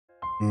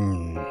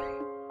Hmm.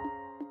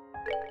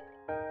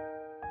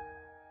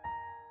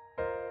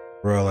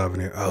 Royal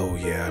Avenue. Oh,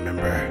 yeah, I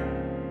remember.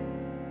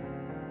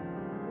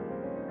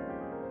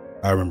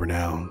 I remember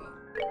now.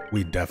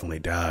 We definitely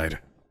died.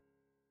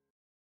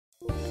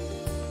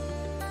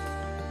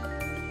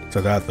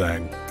 To that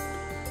thing.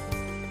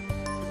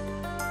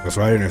 That's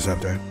right,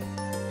 Interceptor.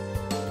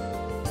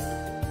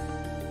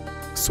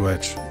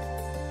 Switch.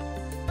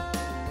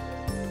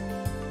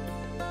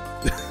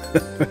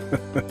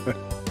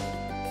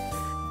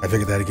 I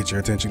figured that'd get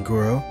your attention,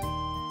 Kuro.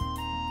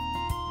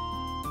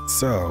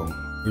 So,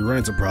 we ran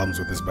into problems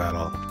with this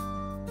battle.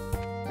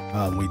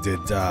 We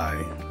did die.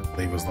 I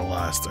believe it was the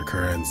last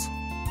occurrence.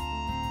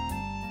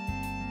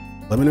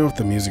 Let me know if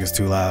the music is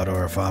too loud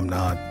or if I'm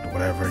not,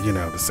 whatever, you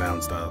know, the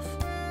sound stuff.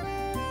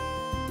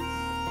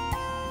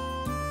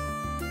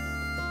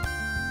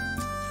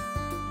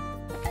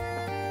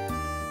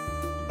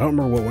 I don't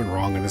remember what went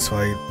wrong in this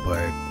fight,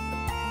 but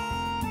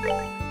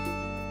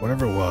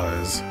whatever it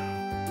was.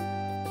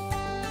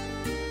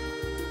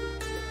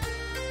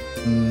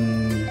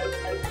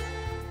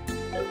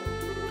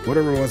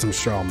 Whatever it was, I'm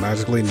sure I'll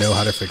magically know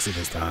how to fix it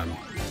this time.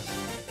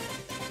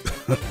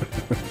 Let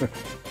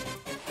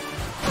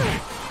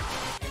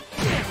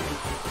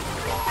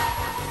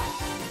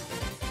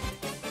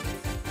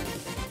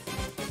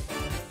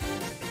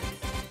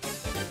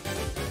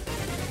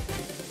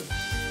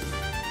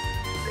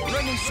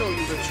me show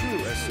you the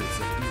true essence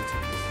of beauty.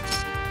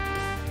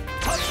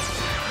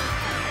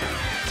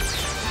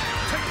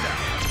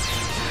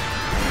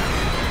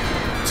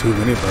 Too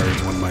many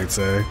birds, one might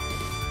say.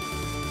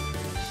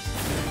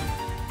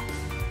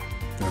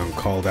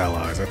 Called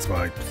allies. That's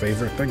my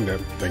favorite thing that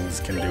things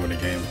can do in a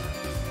game.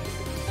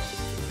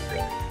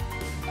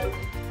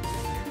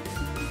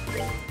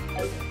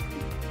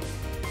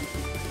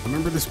 I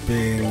remember this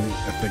being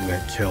a thing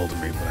that killed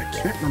me, but I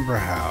can't remember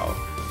how.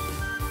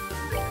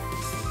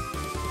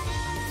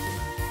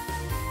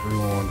 3,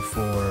 1,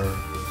 4.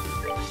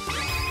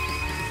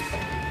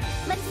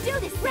 Let's do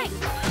this, right?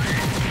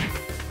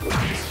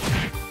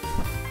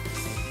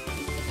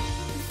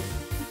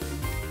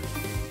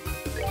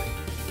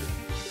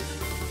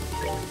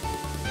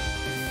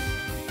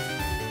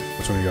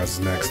 Which one of you guys is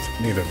next?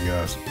 Neither of you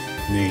guys.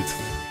 Neat.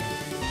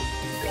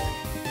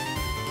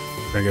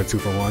 Can I get 2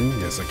 for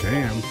 1? Yes, I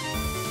can.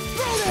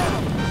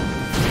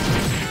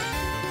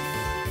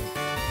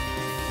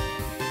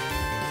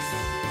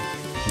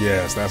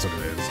 Yes, that's what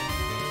it is.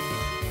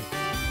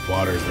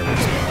 Water is the weak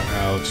spot.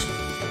 Ouch.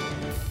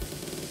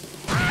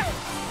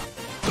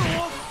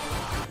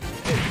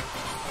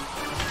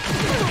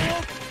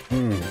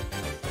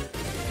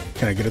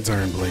 Can I get a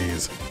turn,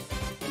 please?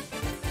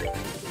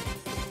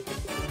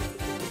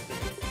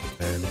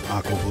 And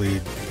Aqua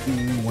Bleed,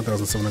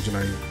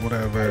 1,790,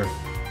 whatever.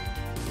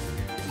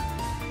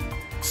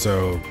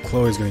 So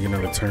Chloe's gonna get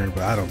another turn,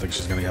 but I don't think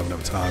she's gonna have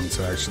enough time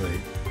to actually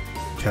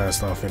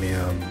cast off any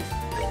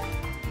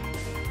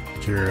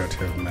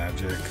curative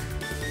magic.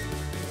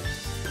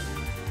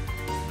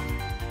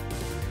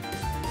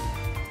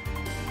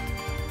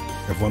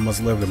 If one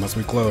must live, it must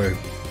be Chloe.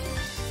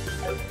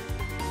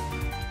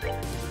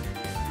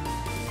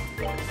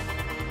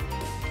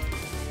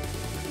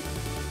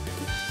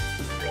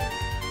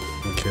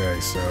 Okay,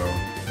 so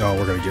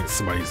we're gonna get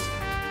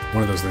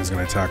one of those things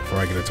gonna attack before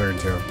I get a turn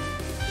too.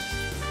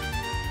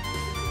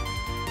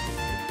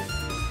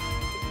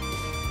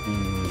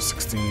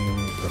 16,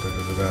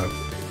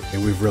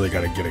 and we've really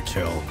got to get a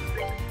kill,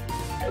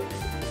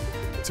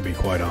 to be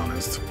quite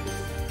honest.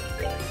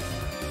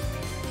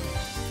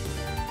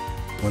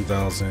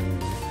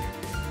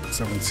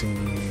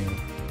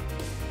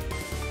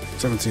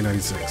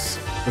 1796.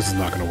 This is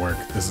not gonna work.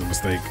 This is a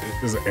mistake.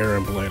 This is error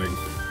in planning.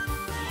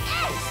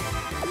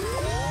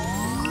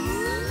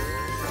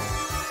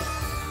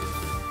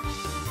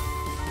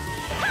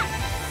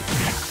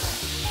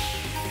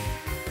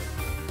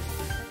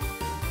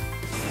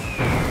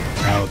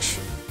 Ouch.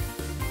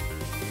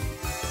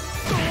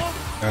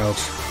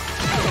 Ouch.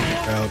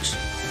 Ouch.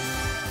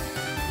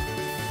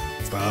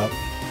 Stop.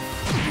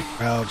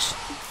 Ouch.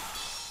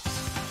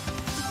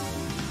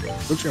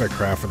 Don't you gotta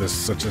craft for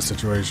such a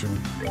situation?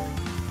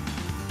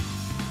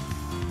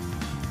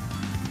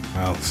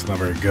 Well, it's not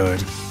very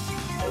good.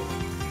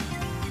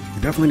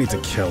 You definitely need to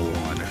kill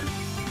one.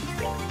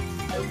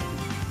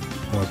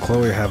 Well,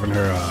 Chloe having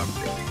her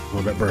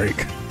little bit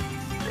break.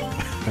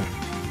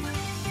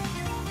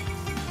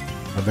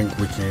 I think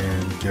we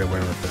can get away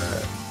with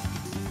that.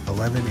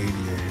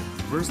 1188.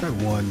 Where's that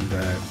one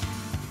that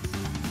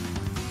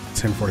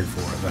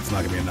 1044? That's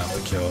not gonna be enough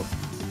to kill.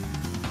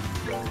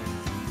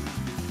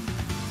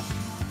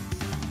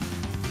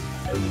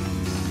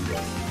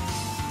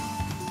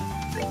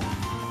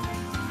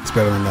 It's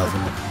better than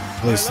nothing.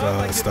 At least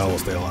Estelle will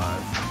stay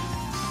alive.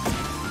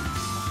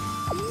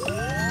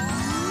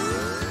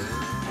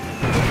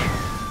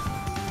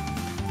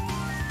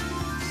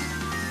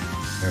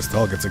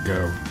 Estelle gets a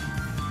go.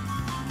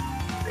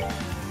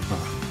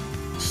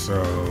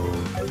 So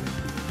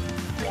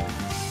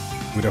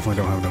we definitely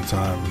don't have enough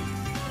time.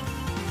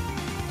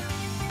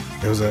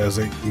 It was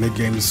a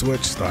mid-game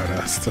switch,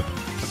 Stardust.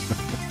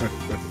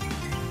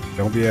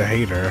 Don't be a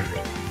hater.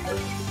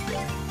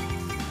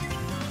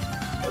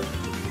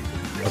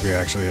 That'll be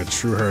actually a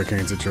true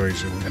hurricane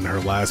situation in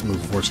her last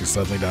move before she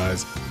suddenly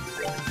dies.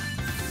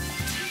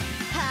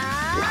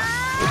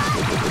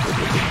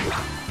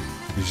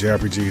 These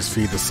JRPGs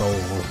feed the soul.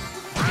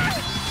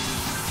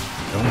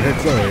 Don't hit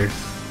Chloe.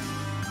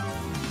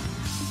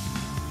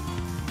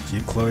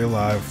 Keep Chloe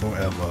alive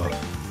forever.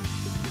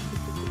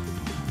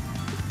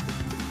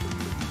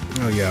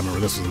 Oh yeah, I remember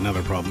this was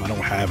another problem. I don't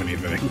have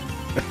anything.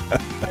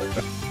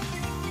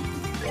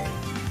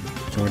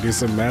 Can we do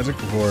some magic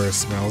before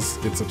Smells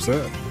gets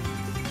upset?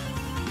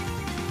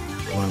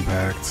 One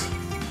packed.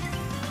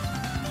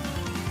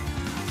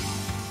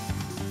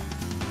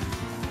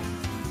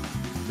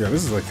 Yeah,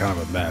 this is like kind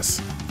of a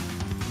mess.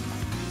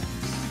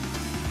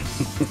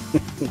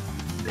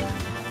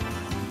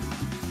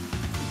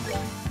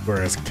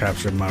 Whereas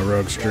captured my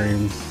rogue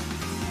stream.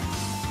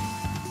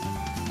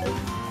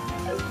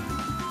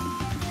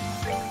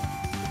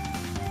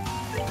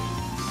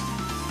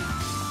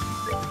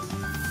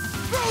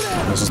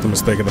 That's just a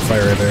mistake of the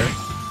fire right there.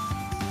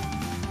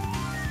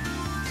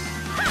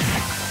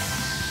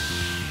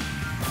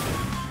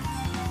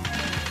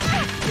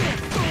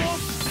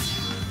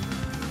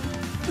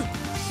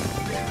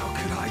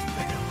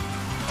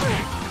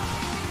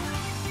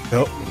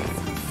 Nope.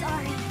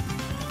 Sorry.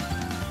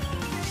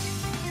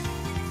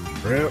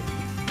 Rip.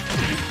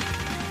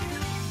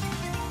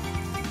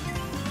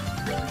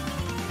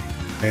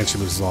 And she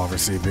loses all of her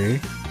CP.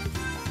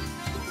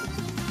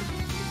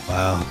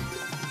 Wow.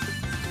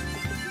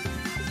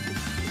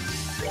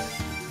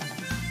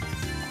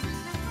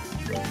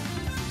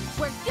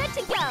 We're good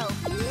to go.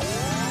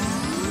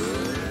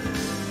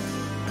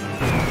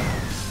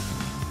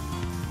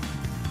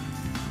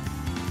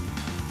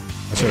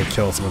 I should have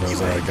killed some of those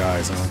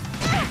guys, huh?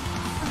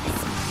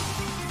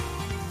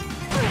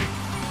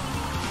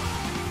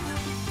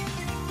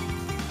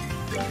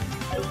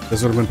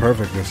 This would have been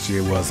perfect if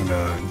she wasn't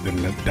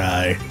didn't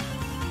die.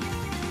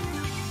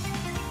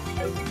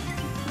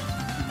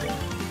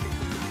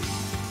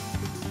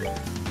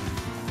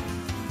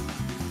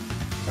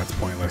 That's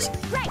pointless.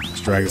 Let's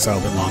drag this out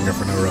a bit longer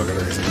for no real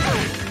good reason. So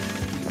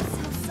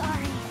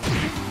sorry.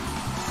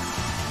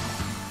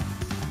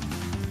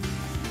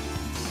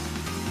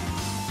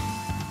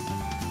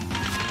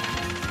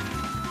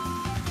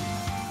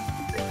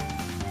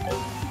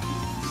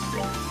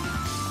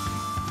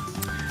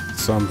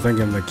 So I'm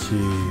thinking the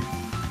key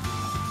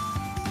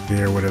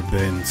here would have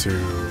been to...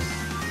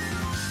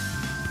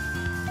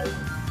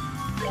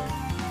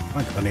 I'm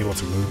like unable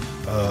to move.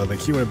 The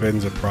key would have been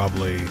to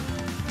probably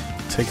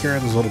take care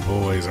of those little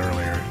boys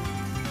earlier.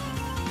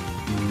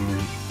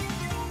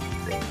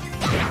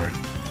 Whatever.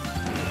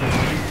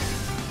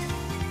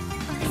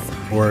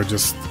 Or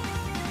just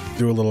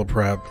do a little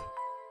prep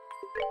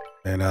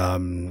and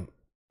do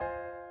a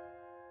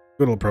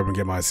little prep and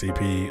get my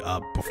CP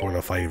up before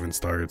the fight even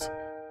starts.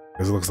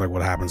 Because it looks like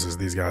what happens is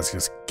these guys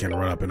just can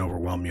run up and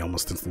overwhelm me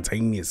almost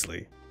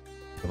instantaneously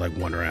for like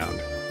one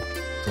round.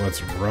 So let's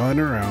run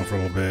around for a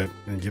little bit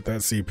and get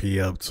that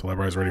CP up so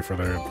everybody's ready for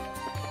their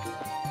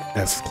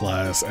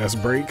S-class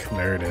S-break.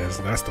 There it is.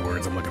 That's the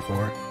words I'm looking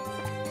for.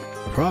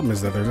 The problem is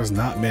that there's just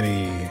not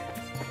many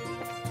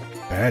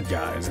bad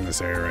guys in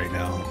this area right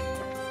now.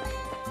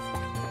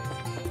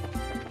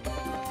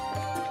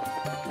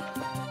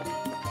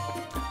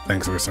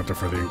 Thanks, Receptor,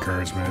 for the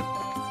encouragement.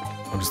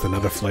 I'm just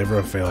another flavor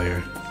of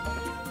failure.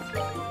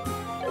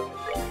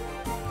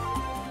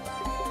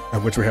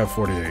 Of which we have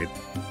 48. It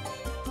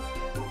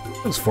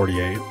was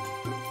 48.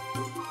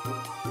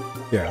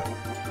 Yeah.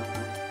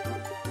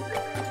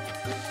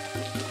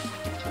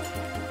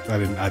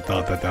 I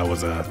thought that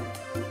was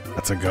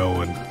that's a go,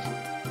 and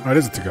oh, it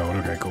is a to go.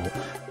 Okay, cool.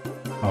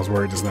 I was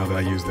worried just now that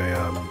I used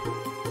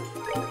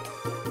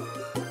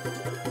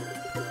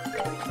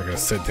like a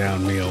sit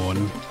down meal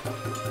and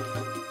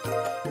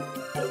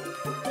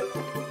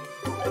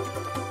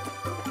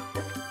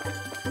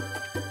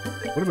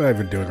what am I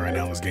even doing right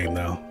now in this game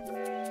though?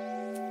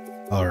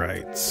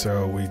 Alright,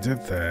 so we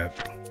did that.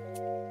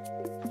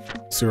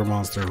 Sewer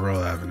Monster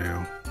Royal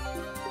Avenue.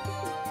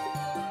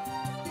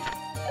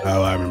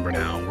 Oh, I remember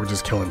now. We're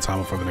just killing time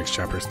before the next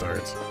chapter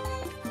starts.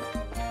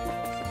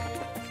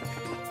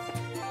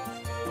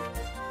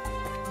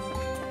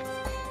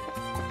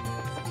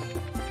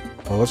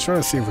 Well, let's try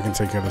to see if we can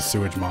take care of the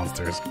sewage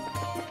monsters.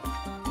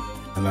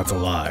 And that's a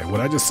lie.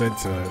 What I just said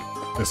to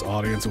this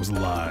audience was a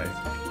lie.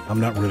 I'm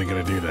not really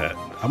gonna do that.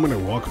 I'm gonna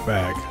walk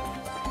back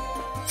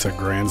to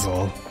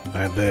Granzel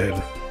and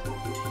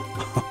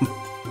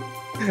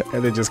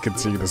then just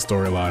continue the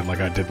storyline like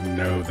I didn't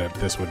know that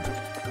this would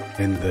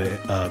end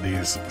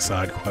these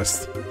side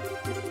quests. I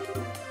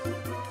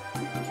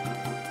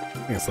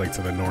think it's like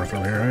to the north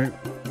from here, right?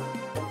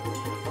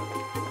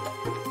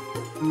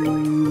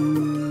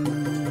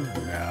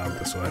 Nah,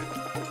 this way.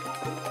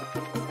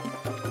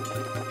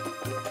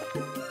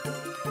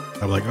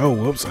 I'm like, oh,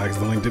 whoops, I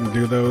accidentally didn't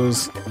do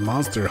those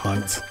monster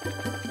hunts.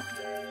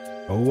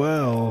 Oh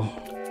well.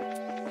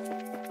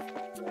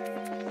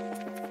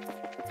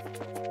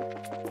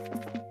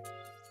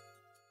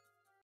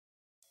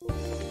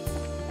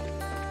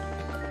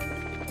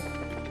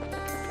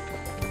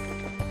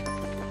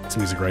 This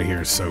music right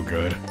here is so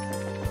good.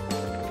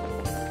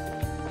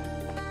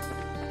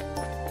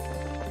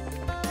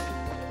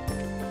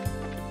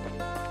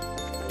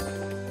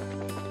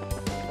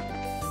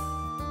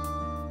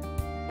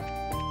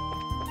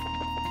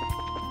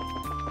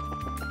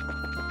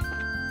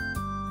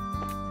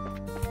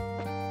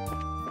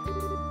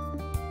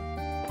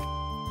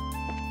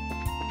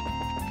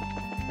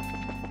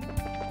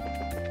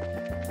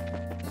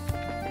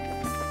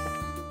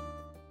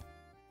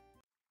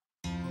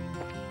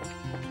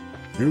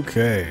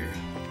 Okay.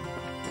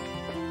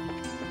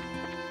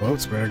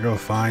 Whoops, better go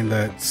find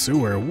that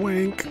sewer.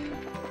 Wink.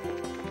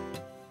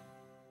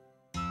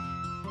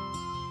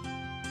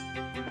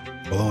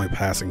 Well, only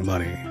passing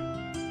money.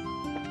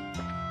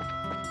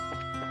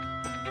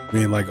 I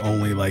mean, like,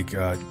 only, like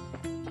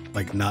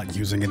not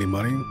using any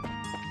money?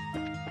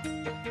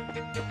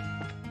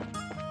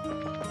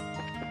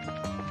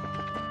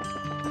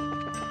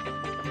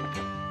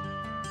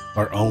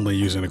 Or only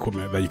using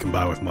equipment that you can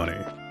buy with money?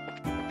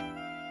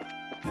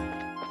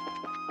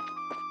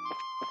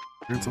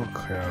 Crystal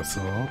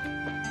Castle.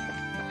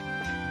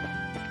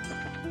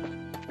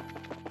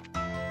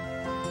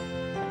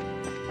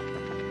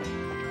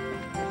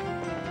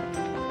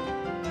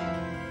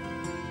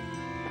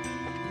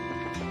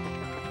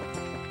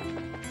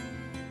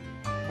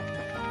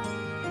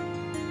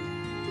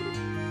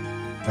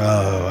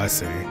 Oh, I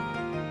see.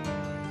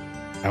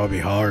 That would be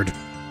hard.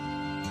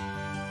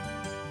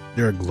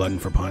 You're a glutton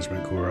for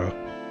punishment, Kuro.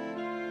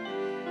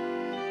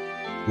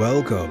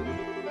 Welcome.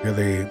 You're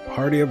the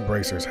party of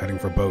bracers heading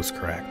for Boast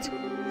Cracked.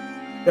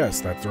 Yes,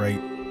 that's right.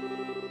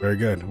 Very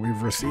good.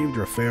 We've received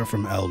your fare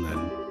from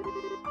Elnan.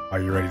 Are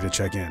you ready to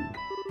check in?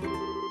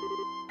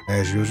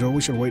 As usual,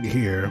 we should wait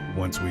here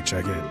once we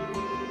check in.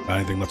 Got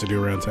anything left to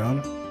do around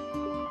town?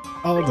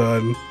 All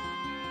done.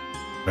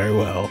 Very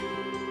well.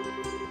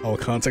 I'll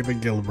contact the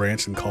guild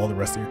branch and call the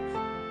rest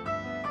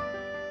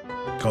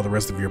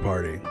of your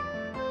party.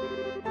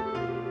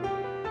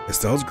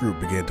 Estelle's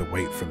group began to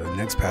wait for the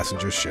next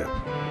passenger ship.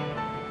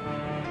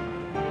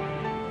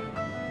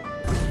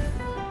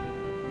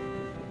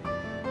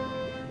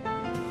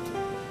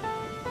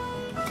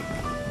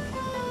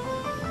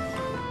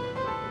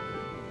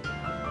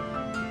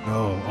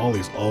 Oh, all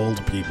these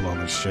old people on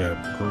the ship.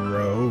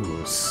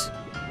 Gross.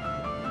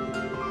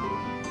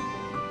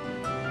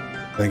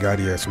 Thank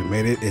God, yes, we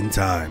made it in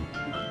time.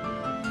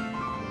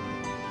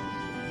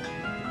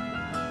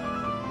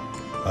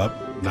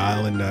 Up,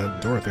 Niall and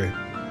Dorothy.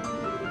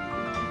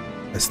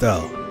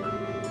 Estelle.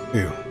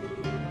 Ew.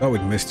 Thought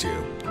we'd missed you.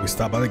 We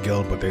stopped by the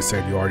guild, but they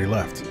said you already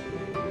left.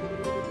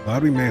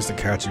 Glad we managed to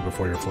catch you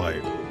before your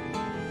flight.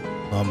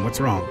 What's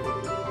wrong?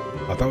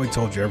 I thought we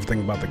told you everything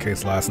about the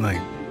case last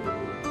night.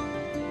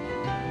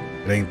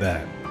 It ain't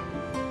that.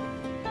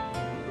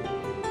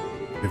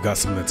 We've got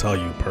something to tell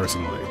you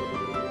personally.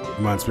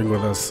 You mind speaking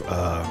with us,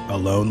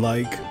 alone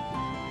like?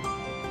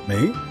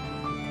 Me?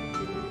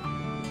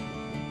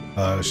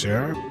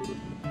 Sheriff?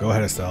 Go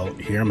ahead, Estelle.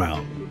 Hear him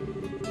out.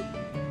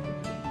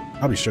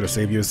 I'll be sure to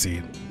save you a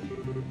seat.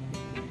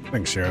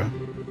 Thanks, Sheriff.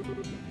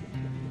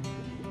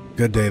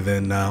 Good day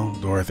then now,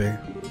 Dorothy.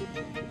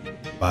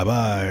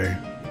 Bye-bye.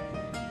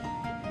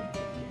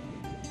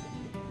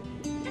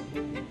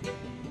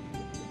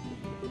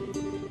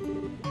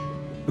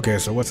 Okay,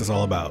 so what's this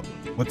all about?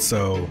 What's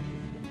so...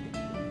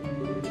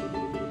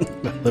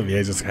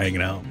 Olivier's just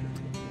hanging out.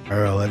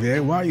 Alright,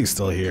 Olivier, why are you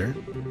still here?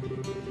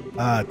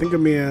 Think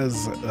of me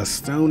as a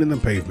stone in the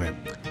pavement,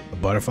 a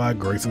butterfly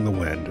gracing the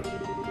wind.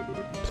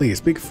 Please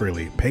speak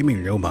freely, pay me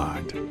no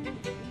mind.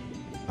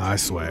 I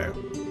swear.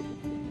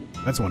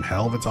 That's one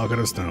hell of a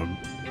talkative stone.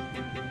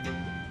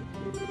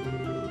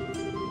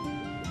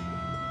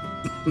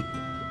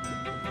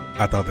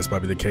 I thought this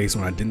might be the case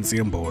when I didn't see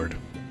him bored.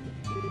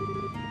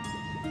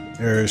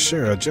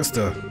 Sure,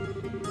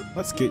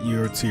 let's get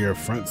you to your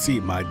front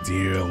seat, my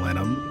dear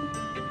Lenham.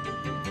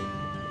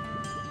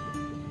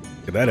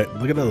 Look at that,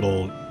 look at that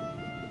little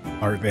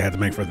art they had to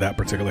make for that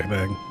particular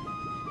thing.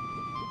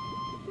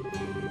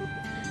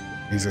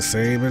 He's the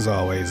same as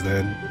always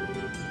then.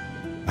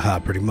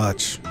 Pretty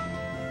much.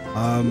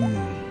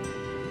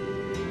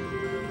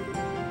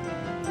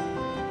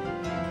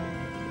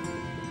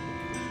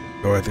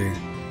 Dorothy,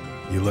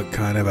 you look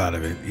kind of out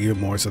of it, even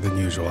more so than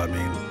usual, I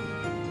mean.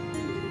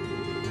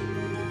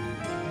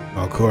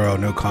 Oh, Kuro,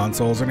 no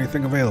consoles or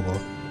anything available?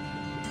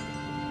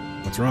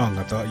 What's wrong?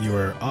 I thought you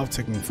were off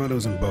taking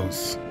photos and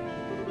boasts.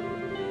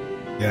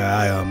 Yeah,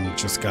 I,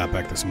 just got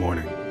back this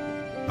morning.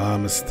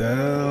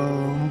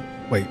 Estelle...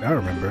 Wait, I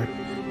remember.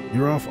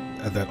 You were off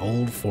at that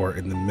old fort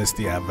in the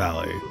Misty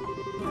Valley.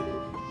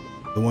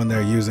 The one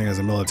they're using as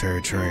a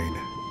military train.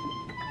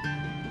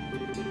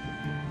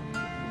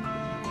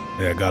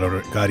 Yeah,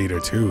 God Eater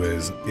 2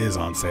 is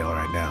on sale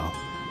right now.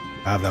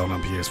 I have that one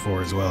on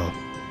PS4 as well.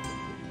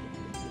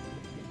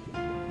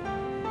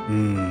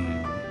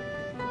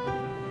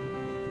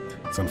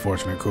 It's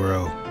unfortunate,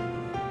 Kuro.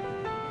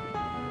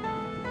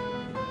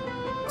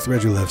 It's too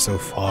bad you live so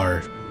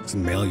far. Just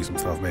mail you some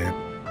stuff, man.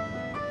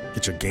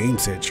 Get your game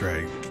set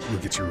right. We'll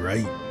get you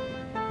right.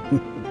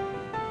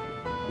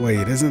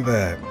 Wait, isn't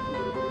that...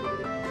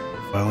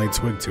 Finally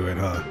twigged to it,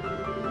 huh?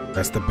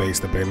 That's the base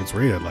the bandits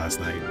raided last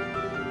night.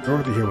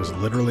 Dorothy here was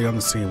literally on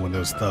the scene when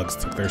those thugs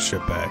took their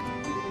ship back.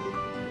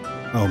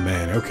 Oh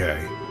man,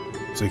 okay.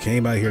 So you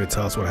came out here to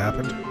tell us what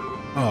happened?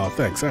 Oh,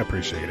 thanks, I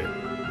appreciate it.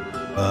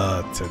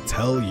 To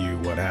tell you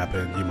what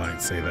happened, you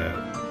might say that.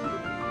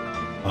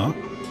 Huh?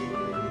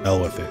 Hell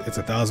with it. It's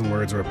 1,000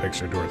 words or a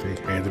picture, Dorothy.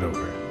 Hand it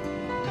over.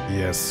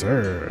 Yes,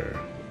 sir.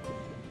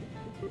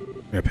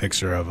 A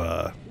picture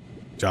of,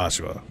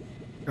 Joshua.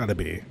 Gotta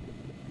be.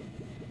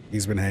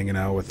 He's been hanging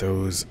out with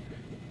those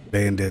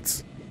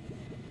bandits.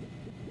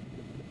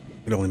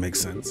 It only makes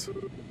sense.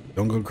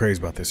 Don't go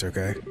crazy about this,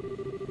 okay?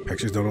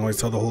 Pictures don't always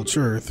tell the whole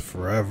truth,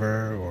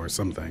 forever, or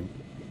something.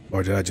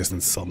 Or did I just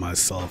insult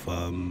myself,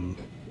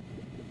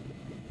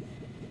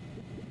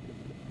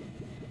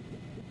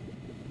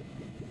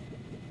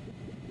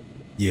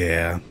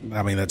 Yeah,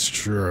 I mean, that's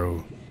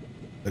true.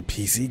 The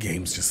PC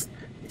games just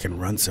can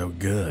run so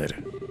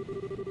good.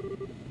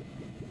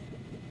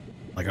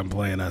 Like I'm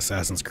playing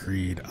Assassin's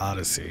Creed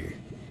Odyssey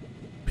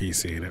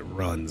PC and it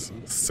runs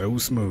so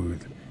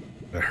smooth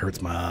that it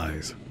hurts my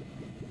eyes.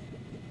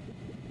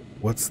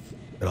 What's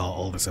it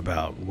all this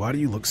about? Why do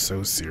you look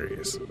so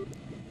serious?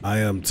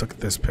 I took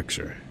this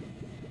picture.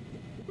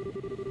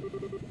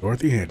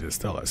 Dorothy handed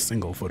Stella a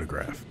single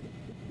photograph.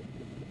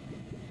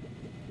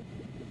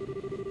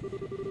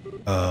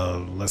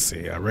 Let's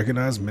see. I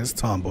recognize Miss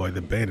Tomboy,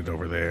 the bandit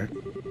over there.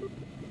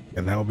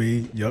 And that'll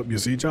be, yup, you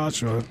see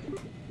Joshua.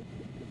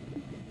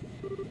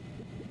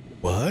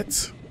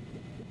 What?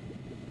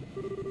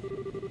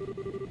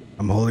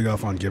 I'm holding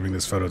off on giving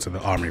this photo to the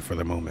army for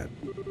the moment.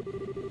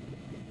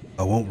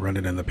 I won't run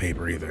it in the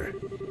paper either.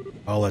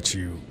 I'll let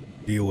you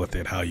deal with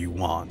it how you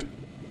want.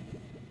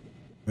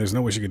 There's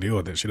no way she can deal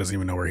with it. She doesn't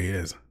even know where he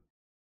is.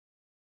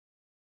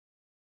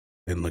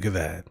 And look at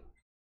that.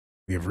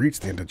 We have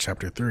reached the end of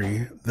Chapter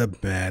 3, The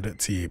Bad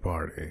Tea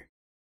Party.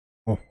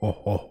 Ho ho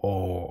ho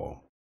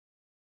ho.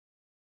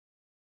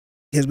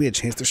 Gives me a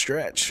chance to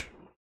stretch.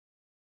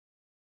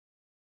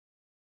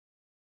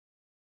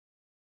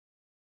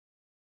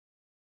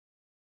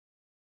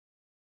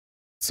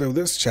 So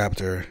this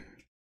chapter,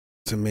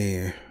 to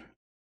me,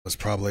 was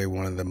probably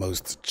one of the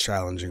most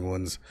challenging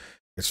ones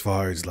as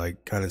far as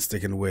like kind of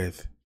sticking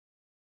with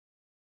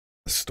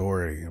the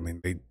story. I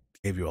mean, they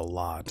gave you a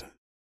lot.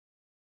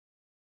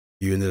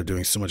 You ended up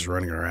doing so much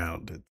running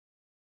around.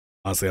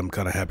 Honestly, I'm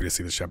kind of happy to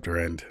see the chapter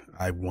end.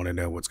 I want to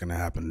know what's going to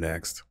happen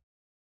next.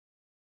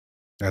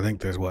 I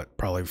think there's what,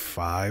 probably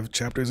 5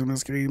 chapters in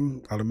this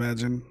game, I'd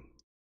imagine.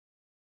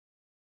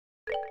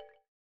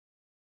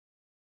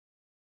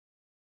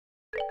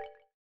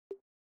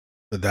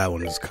 But that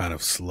one is kind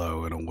of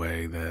slow in a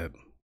way that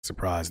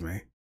surprised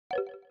me.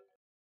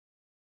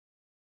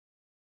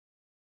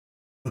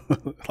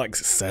 Like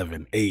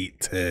 7, 8,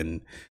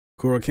 10.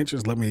 Kuro, can't you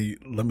just let me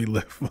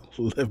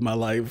live my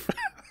life?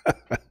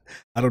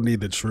 I don't need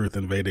the truth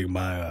invading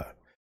my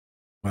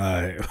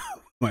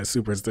my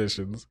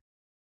superstitions.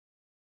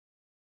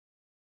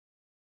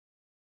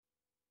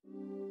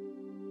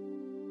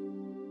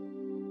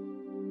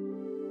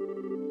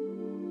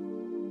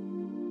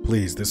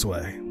 Please, this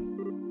way.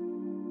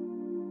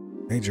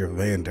 Major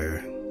Vander.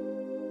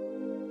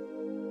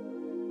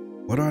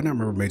 Why do I not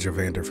remember Major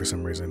Vander for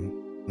some reason?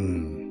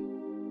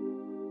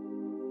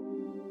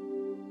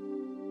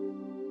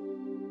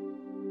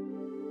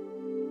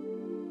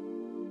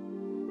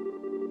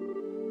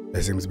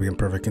 It seems to be in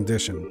perfect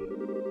condition.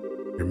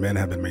 Your men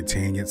have been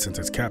maintaining it since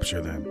its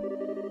capture then.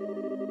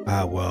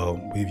 Ah,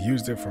 well, we've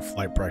used it for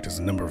flight practice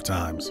a number of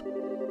times.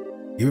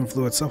 Even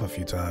flew it myself a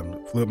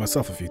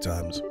few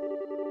times.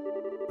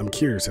 I'm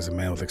curious, as a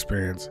man with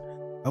experience,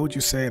 how would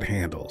you say it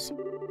handles?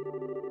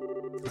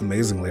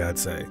 Amazingly, I'd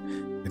say.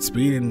 Its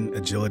speed and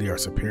agility are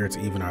superior to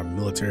even our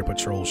military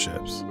patrol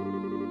ships.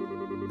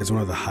 It's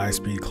one of the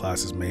high-speed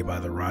classes made by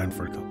the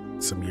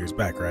Rhineford some years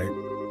back, right?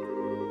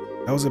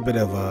 That was a bit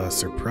of a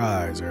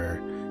surprise,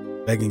 or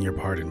begging your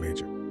pardon,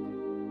 Major.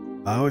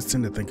 I always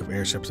tend to think of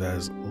airships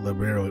as a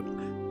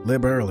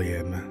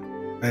liberalian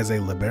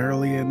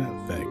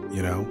thing,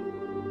 you know?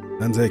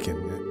 None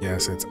taken.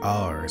 Yes, it's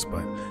ours,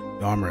 but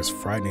the armor is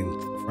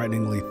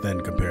frighteningly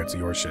thin compared to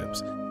your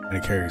ships, and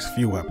it carries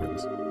few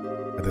weapons.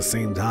 At the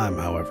same time,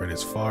 however, it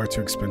is far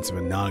too expensive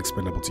and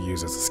non-expendable to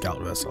use as a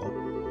scout vessel.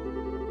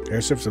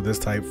 Airships of this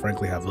type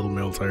frankly have little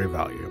military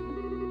value.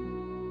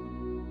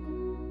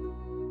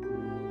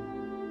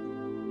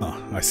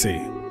 Oh, I see.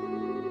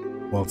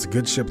 Well, it's a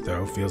good ship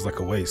though, feels like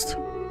a waste.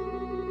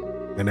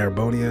 In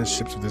Erebonia,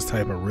 ships of this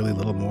type are really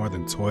little more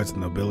than toys of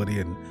nobility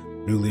and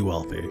newly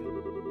wealthy.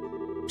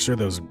 I'm sure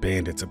those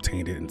bandits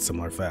obtained it in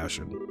similar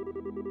fashion.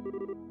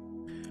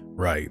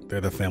 Right,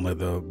 they're the family of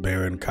the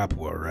Baron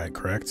Capua, right,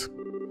 correct?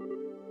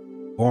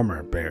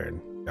 Former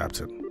Baron,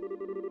 Captain.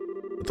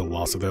 With the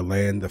loss of their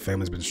land, the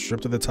family's been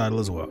stripped of the title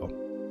as well.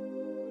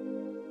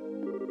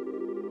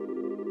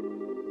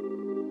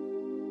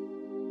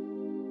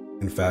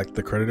 In fact,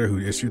 the creditor who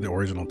issued the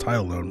original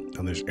title loan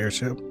on this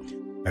airship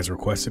has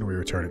requested we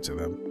return it to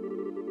them.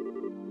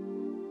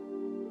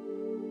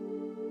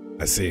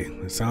 I see.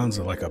 It sounds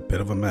like a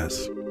bit of a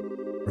mess.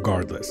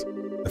 Regardless,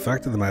 The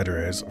fact of the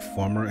matter is,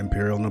 former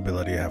imperial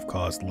nobility have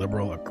caused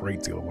Liberal a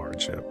great deal of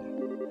hardship.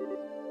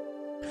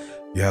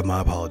 You have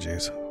my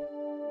apologies.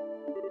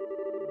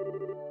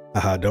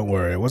 Haha, don't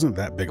worry, it wasn't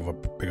that big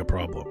a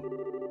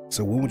problem.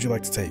 So when would you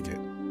like to take it?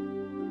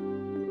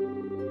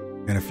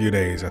 In a few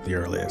days at the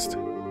earliest.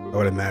 I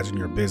would imagine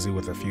you're busy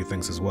with a few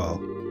things as well.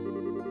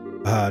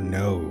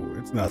 No,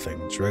 it's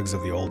nothing. Dregs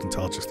of the old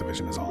intelligence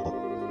division is all.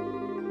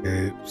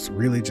 It's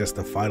really just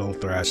the final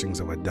thrashings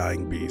of a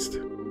dying beast.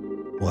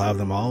 We'll have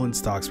them all in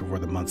stocks before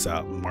the month's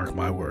out, mark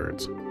my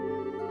words.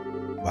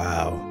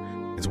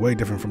 Wow, it's way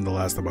different from the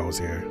last time I was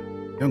here.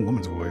 Young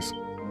woman's voice.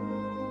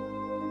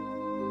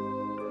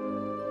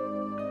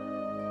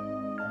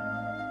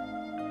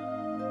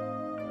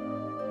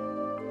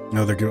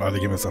 No, are they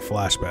giving us a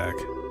flashback?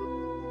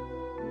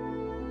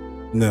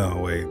 No,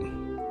 wait.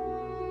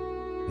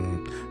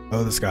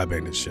 Oh, the Sky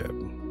Bandit ship.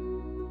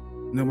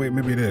 No, wait,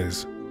 maybe it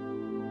is.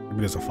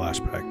 Maybe there's a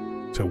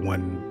flashback to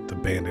when the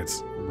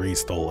bandits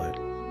re-stole it.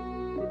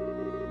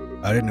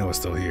 I didn't know it was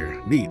still here.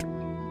 Neat.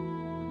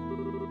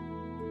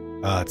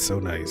 It's so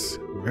nice.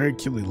 Very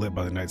cutely lit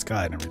by the night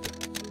sky and everything.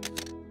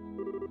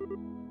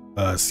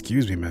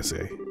 Excuse me,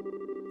 Missy.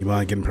 You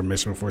mind getting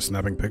permission before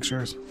snapping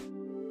pictures?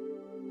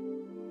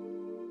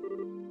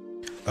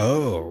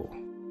 Oh.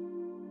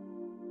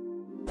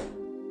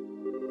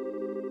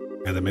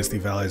 And the Misty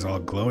Valley is all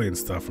glowy and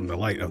stuff from the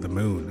light of the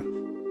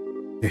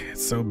moon.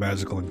 It's so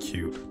magical and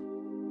cute.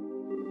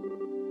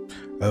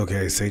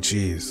 Okay, say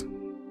cheese.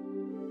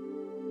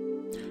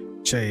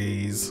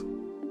 Cheese.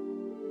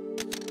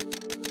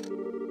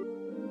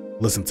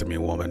 Listen to me,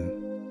 woman.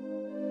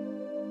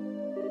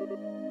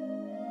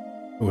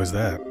 Who is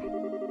that?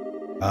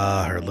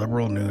 Her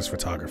liberal news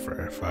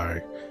photographer, if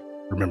I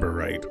remember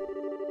right.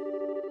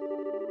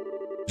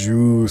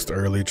 Juiced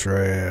early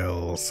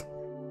trails.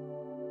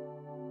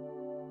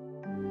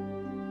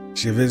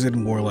 She visited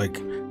more like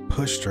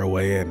pushed her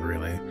way in,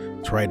 really,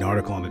 to write an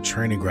article on the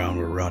training ground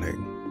we're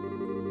running.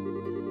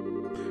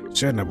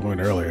 She had an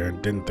appointment earlier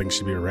and didn't think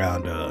she'd be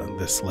around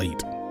this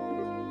late.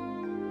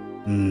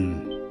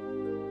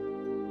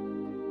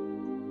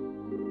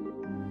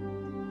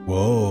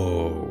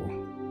 Whoa.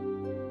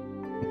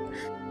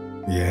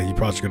 Yeah, you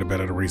probably should go to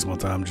bed at a reasonable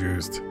time,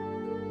 Juiced.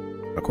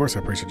 Of course, I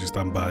appreciate you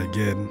stopping by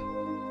again.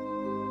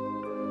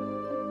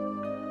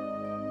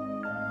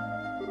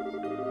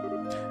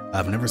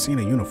 I've never seen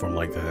a uniform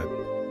like that.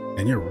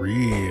 And you're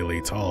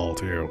really tall,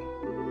 too.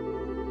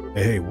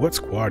 Hey, what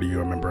squad are you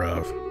a member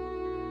of?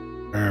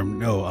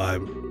 No, I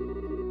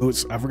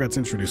forgot to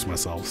introduce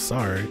myself.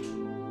 Sorry.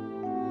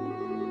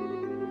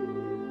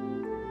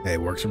 Hey,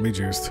 works for me,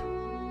 Juiced.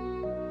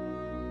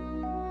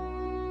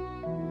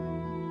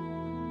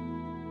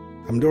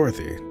 I'm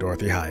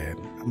Dorothy Hyatt.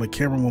 I'm a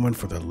camerawoman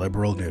for the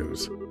Liberal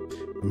News.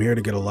 I'm here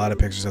to get a lot of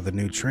pictures of the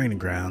new training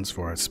grounds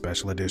for a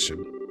special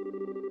edition.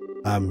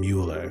 I'm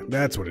Mueller.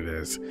 That's what it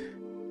is.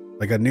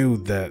 Like, I knew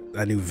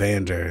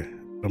Vander.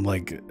 I'm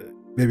like,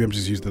 maybe I'm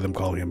just used to them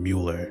calling him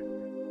Mueller.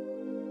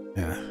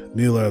 Yeah,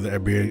 Mueller of the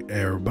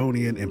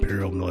Erebonian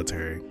Imperial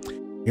Military.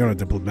 You're on a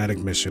diplomatic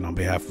mission on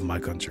behalf of my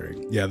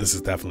country. Yeah, this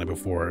is definitely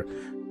before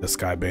the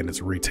Sky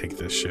Bandits retake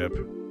this ship.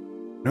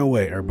 No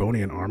way,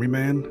 Erebonian Army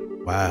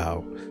man?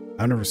 Wow,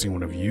 I've never seen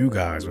one of you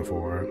guys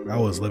before. I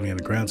was living in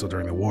the Groundsel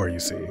during the war, you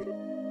see.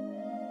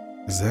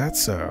 Is that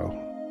so?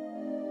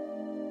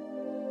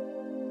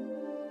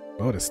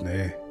 Oh, that's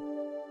neat.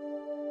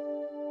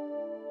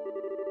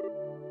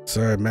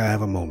 Sir, may I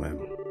have a moment?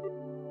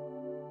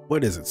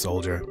 What is it,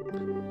 soldier?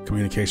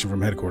 Communication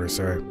from headquarters,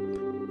 sir.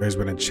 There's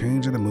been a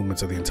change in the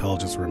movements of the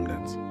intelligence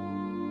remnants.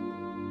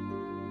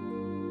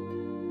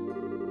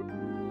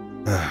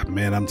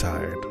 Man, I'm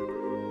tired.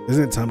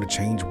 Isn't it time to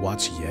change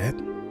watch yet?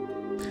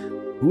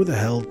 Who the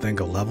hell think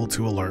a level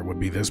 2 alert would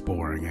be this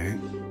boring, eh?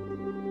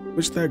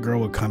 Wish that girl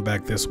would come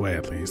back this way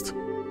at least.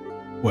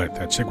 What,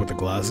 that chick with the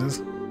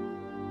glasses?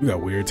 You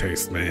got weird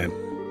taste, man.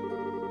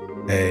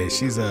 Hey,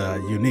 she's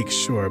unique,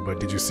 sure, but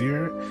did you see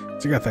her?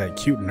 She got that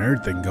cute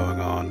nerd thing going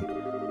on.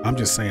 I'm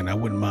just saying I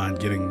wouldn't mind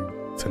getting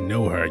to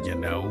know her, you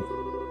know.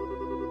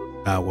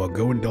 Well,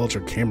 go indulge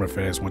your camera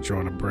fetish once you're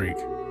on a break.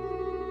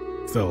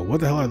 Still, what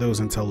the hell are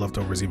those intel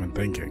leftovers even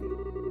thinking?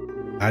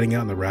 Hiding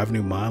out in the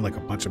Ravenu mine like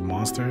a bunch of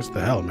monsters?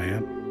 The hell,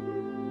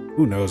 man?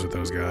 Who knows with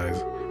those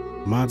guys?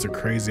 Mines are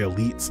crazy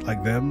elites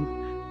like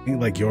them.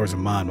 Ain't like yours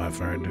and mine, my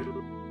friend.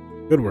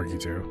 Good work, you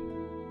two.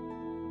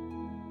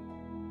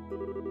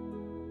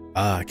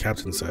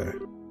 Captain, sir.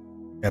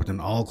 Captain,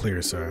 all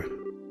clear, sir.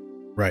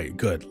 Right,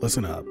 good.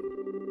 Listen up.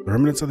 The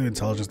remnants of the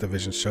intelligence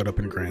division showed up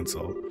in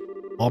Groundsel.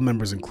 All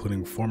members,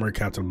 including former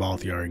Captain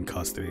Malthy, are in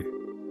custody.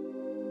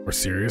 We're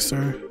serious,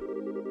 sir?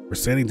 We're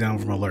standing down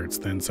from alerts,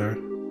 then, sir.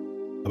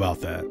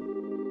 About that.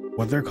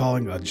 What they're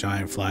calling a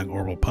giant flying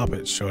orbital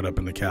puppet showed up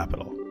in the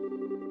capital.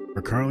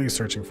 We're currently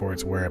searching for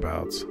its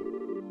whereabouts.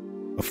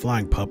 A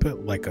flying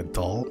puppet? Like a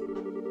doll?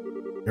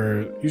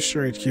 You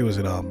sure HQ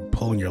isn't,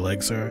 pulling your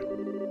leg, sir?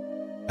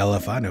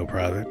 LF, no,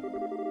 Private.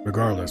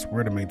 Regardless,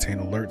 we're to maintain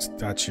alert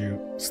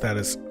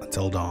status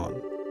until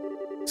dawn.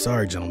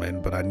 Sorry,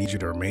 gentlemen, but I need you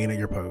to remain at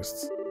your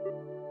posts.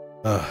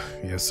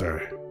 Yes,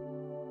 sir.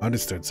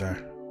 Understood, sir.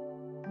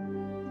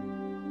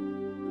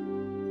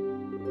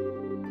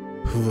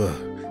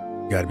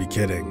 You gotta be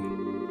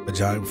kidding. A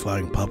giant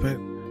flying puppet?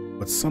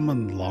 Would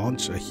someone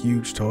launch a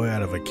huge toy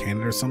out of a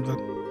cannon or something?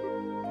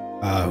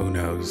 Who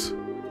knows?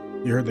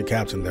 You heard the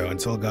captain, though.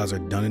 Until guys are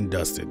done and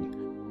dusted,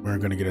 we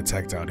aren't gonna get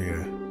attacked out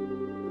here.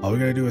 All we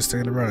gotta do is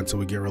stand around until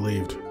we get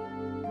relieved.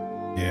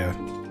 Yeah.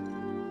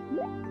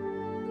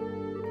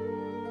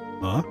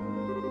 Huh?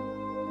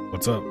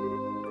 What's up?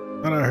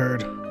 Thought I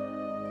heard.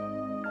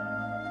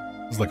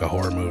 It's like a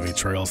horror movie,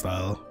 trail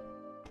style.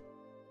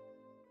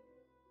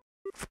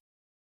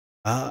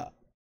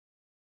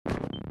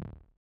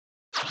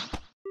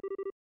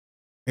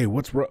 Hey,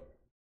 what's wrong?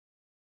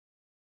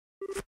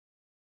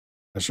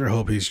 I sure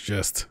hope he's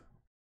just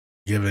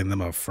giving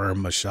them a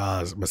firm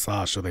massage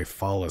so they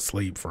fall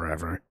asleep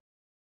forever.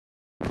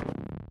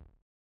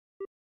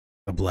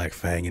 A black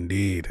fang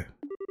indeed.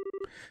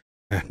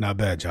 Not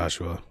bad,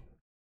 Joshua.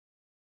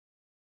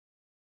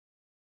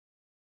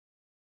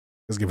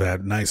 Just give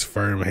that nice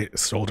firm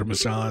shoulder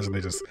massage and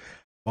they just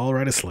fall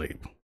right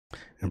asleep.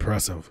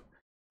 Impressive.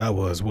 That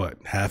was, what,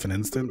 half an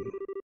instant?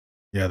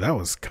 Yeah, that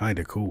was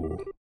kinda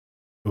cool.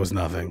 It was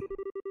nothing.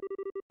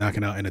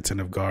 Knocking out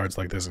inattentive guards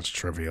like this is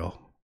trivial.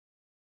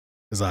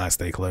 His eyes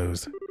stay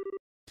closed.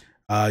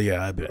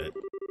 Yeah, I bet.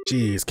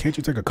 Jeez, can't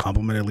you take a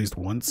compliment at least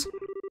once?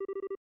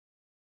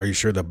 Are you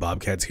sure the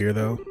Bobcat's here,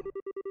 though?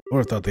 I would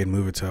have thought they'd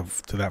move it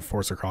to that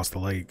fort across the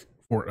lake.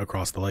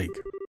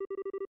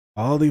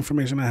 All the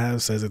information I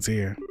have says it's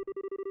here.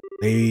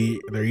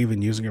 They're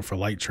even using it for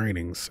flight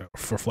training, so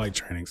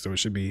it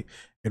should be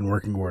in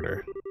working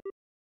order.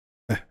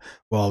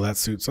 Well, that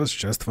suits us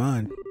just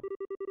fine.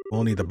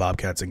 We'll need the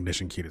Bobcat's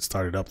ignition key to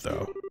start it up,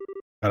 though.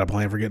 Got a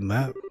plan for getting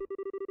that?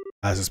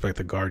 I suspect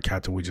the guard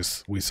captain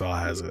we saw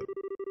has it.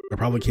 They're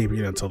probably keeping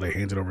it until they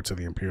hand it over to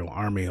the Imperial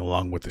Army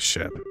along with the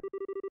ship.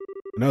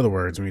 In other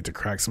words, we need to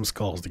crack some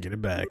skulls to get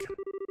it back.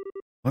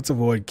 Let's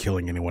avoid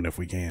killing anyone if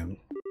we can.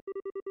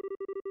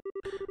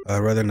 I'd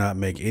rather not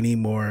make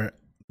more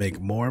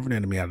of an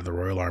enemy out of the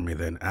Royal Army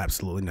than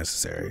absolutely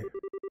necessary.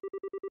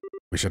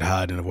 We should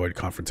hide and avoid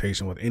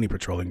confrontation with any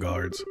patrolling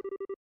guards.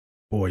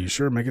 Boy, you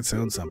sure make it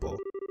sound simple.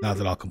 Not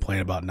that I'll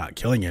complain about not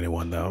killing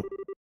anyone, though.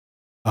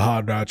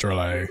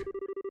 Naturally.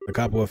 The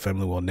Coppola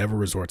family will never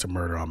resort to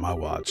murder on my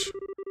watch.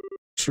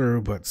 True,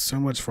 but so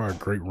much for our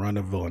great run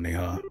of villainy,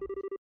 huh?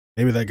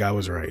 Maybe that guy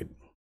was right.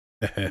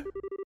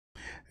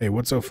 Hey,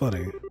 what's so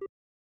funny?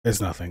 It's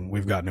nothing.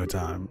 We've got no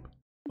time.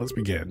 Let's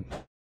begin.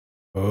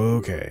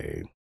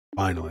 Okay.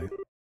 Finally.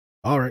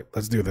 Alright,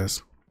 let's do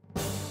this.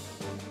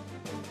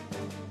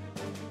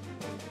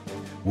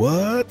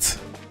 What?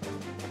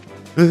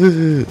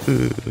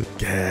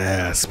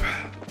 Gasp.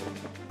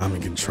 I'm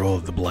in control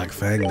of the Black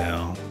Fang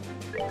now.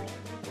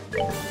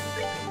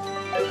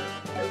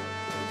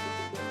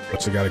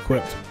 What you got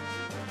equipped?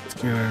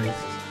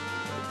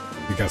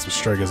 We got some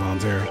Strigas on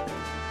here.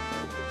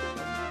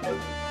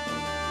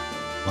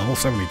 Level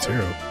 72.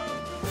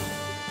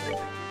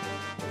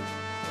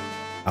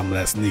 I'm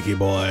that sneaky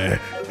boy.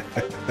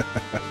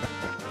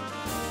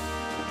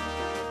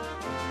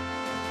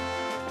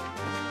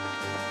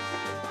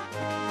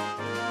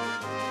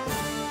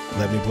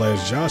 Let me play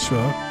as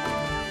Joshua.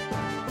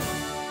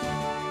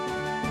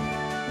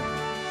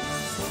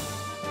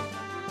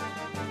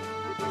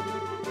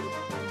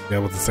 Yeah,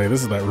 what to say,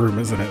 this is that room,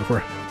 isn't it?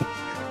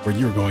 Where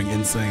you were going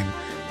insane.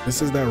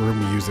 This is that room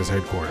we used as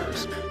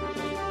headquarters.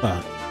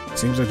 Huh.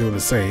 Seems they're doing the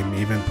same,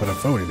 even put a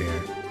phone in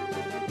here.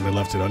 And they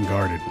left it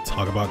unguarded.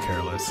 Talk about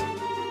careless.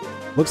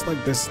 Looks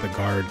like this is the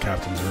guard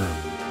captain's room.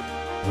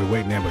 If we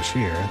wait in ambush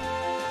here,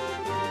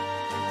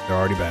 they're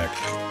already back.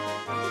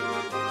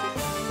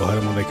 We'll hit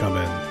them when they come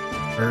in.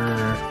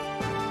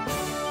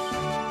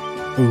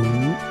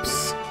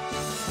 Oops.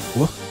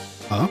 What?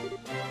 Huh?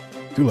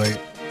 Too late.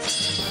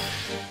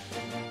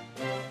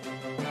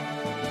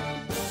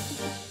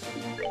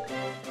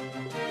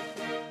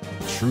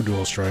 True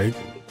dual strike.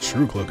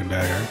 True cloak and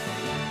dagger.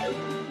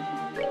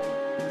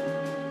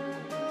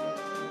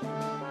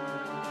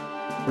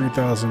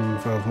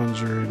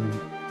 3,500.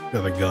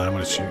 Got the gun. I'm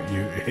gonna shoot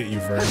you. Hit you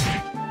first.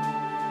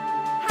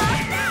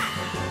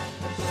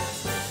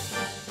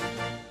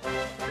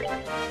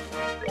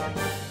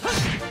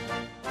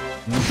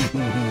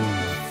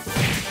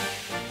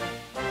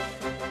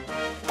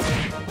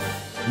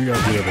 You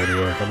gotta do that dirty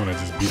work. I'm gonna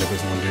just beat up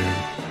this one dude.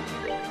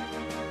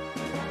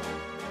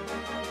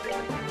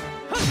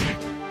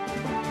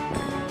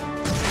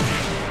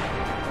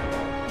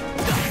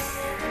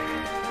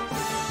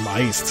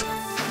 Iced.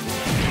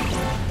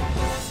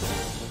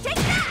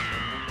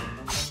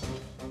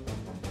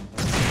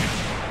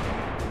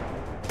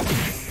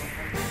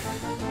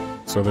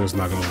 So there's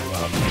not gonna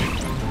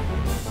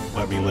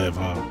let me live,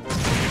 huh?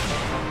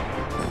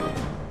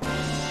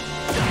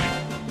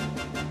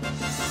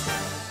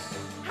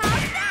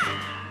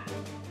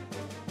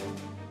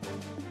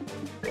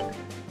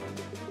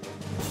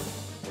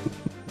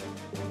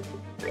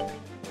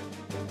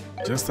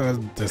 Just out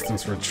of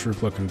distance for a true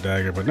cloak and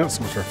dagger, but not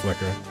so much for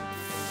flicker.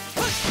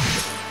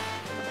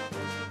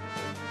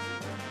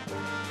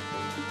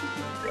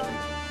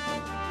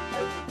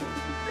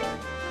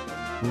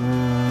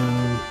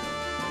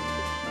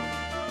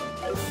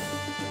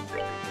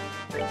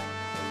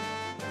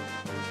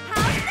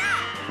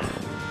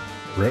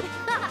 Rip.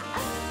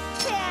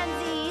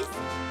 Pansies.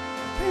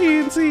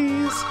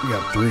 Pansies. We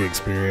got 3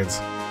 experience.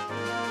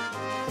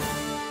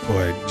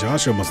 Boy,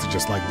 Joshua must have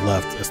just like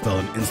left Estelle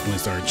and instantly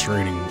started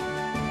trading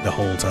the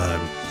whole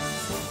time.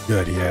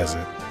 Good, he has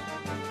it.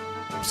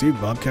 See,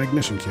 Bobcat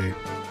ignition key.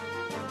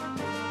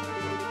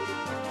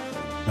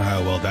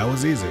 Ah, well, that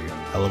was easy.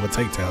 Hell of a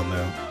takedown,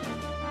 though.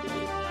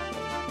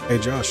 Hey,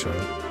 Joshua,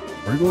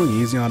 were you going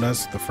easy on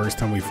us the first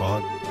time we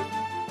fought?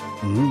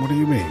 What do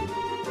you mean?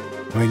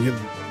 I mean,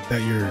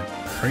 that you're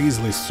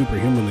crazily,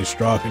 superhumanly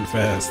strong and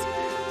fast.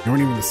 You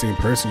weren't even the same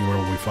person you were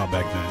when we fought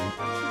back then.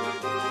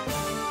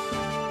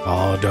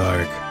 All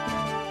dark.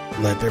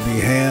 Let there be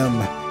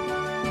ham.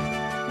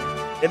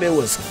 And it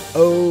was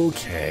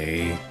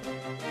okay.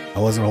 I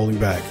wasn't holding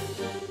back.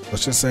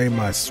 Let's just say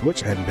my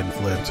switch hadn't been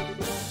flipped.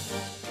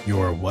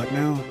 Your what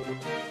now?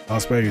 I'll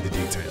spare you the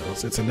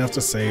details. It's enough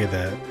to say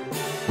that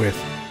with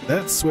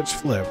that switch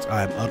flipped,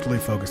 I am utterly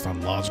focused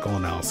on logical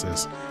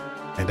analysis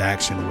and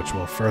action which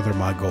will further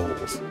my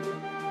goals.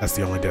 That's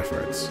the only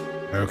difference.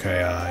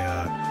 Okay,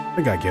 I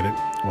think I get it.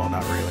 Well,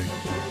 not really.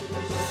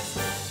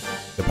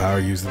 The power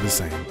used is the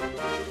same.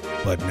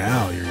 But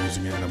now you're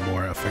using it in a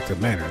more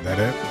effective manner, that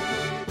it?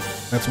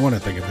 That's one way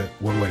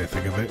to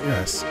think of it,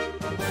 yes.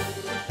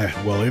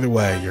 Well, either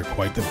way, you're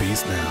quite the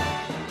beast now.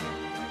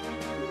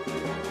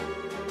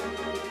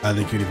 I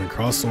think you'd even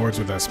cross swords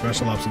with that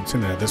special ops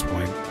lieutenant at this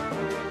point.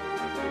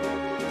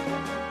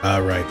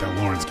 Right, that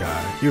Lawrence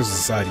guy. He was a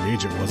society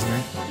agent, wasn't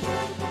he?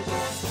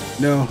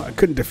 No, I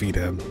couldn't defeat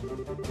him.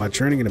 My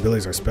training and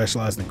abilities are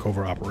specialized in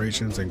covert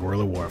operations and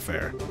guerrilla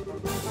warfare.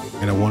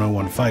 In a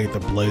one-on-one fight, the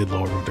Blade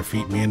Lord will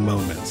defeat me in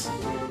moments.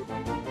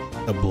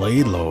 The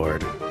Blade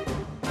Lord?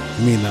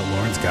 You mean that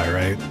Lawrence guy,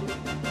 right?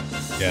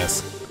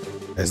 Yes.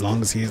 As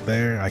long as he's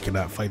there, I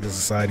cannot fight the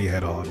society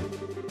head-on.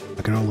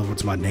 I can only live up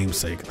to my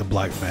namesake, the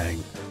Black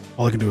Fang.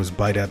 All I can do is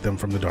bite at them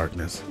from the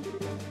darkness.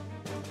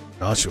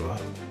 Joshua?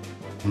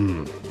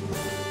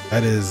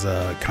 That is,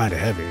 kinda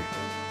heavy.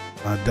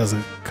 It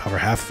doesn't cover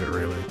half of it,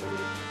 really.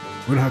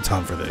 We don't have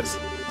time for this.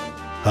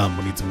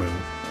 We need to move.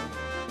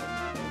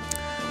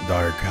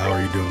 Dark, how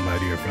are you doing, my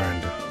dear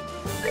friend?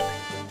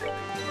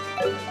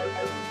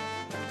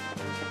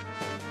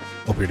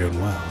 Hope you're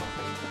doing well.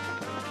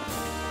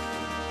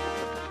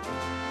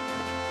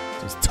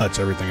 Just touch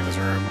everything in this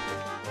room.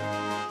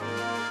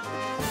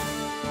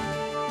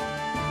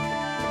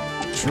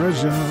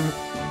 Treasure.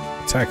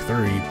 Attack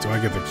 3. Do I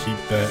get to keep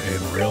that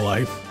in real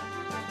life?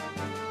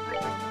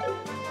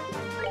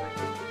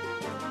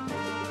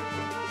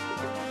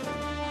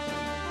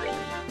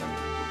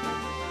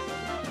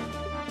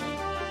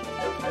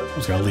 I'm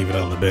just gonna leave it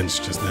on the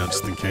bench just now,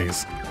 just in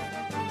case.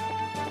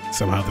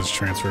 Somehow this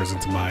transfers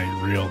into my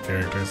real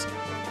characters.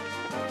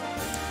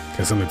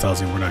 Because something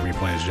tells me we're not gonna be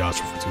playing as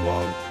Joshua for too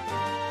long.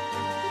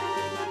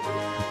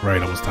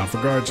 Right, almost time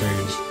for guard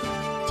change.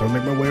 So I'll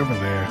make my way over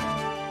there.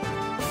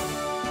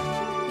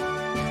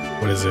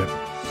 What is it?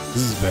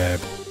 This is bad.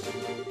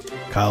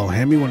 Kyle,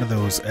 hand me one of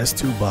those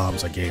S2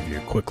 bombs I gave you,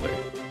 quickly.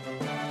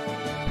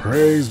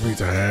 Praise be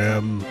to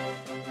him.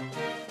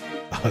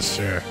 Oh,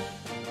 sure.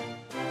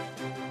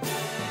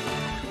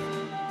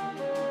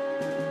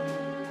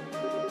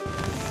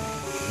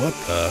 What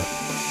the?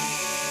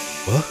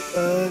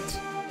 What?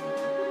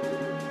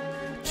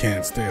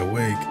 Can't stay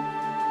awake.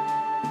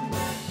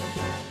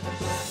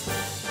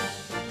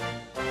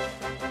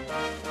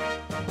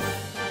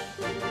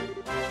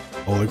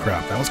 Holy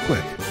crap, that was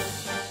quick.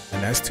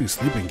 An S2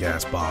 sleeping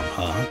gas bomb,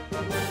 huh?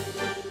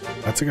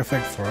 That took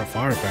effect for a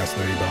far faster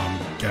than any bomb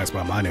gas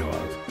bomb I knew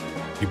of.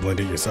 You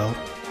blended yourself?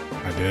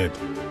 I did.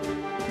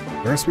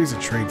 The recipe's a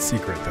trade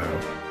secret, though.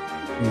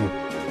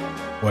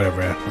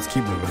 Whatever, let's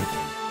keep moving.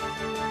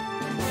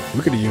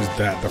 We could have used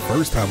that the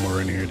first time we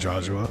were in here,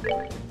 Joshua.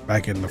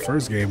 Back in the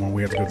first game when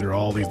we had to go through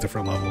all these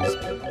different levels.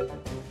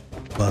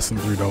 Busting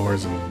through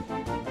doors and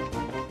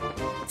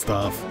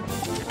stuff.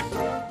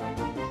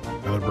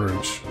 Another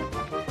brooch.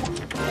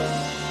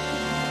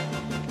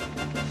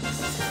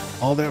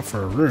 All that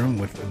for a room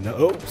with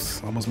no...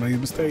 Oops, almost made a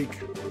mistake.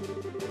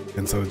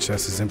 And so the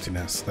chest is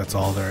emptiness. That's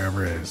all there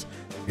ever is.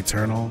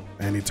 Eternal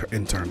and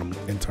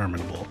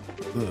interminable.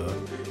 Ugh.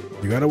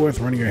 You gotta worth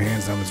running your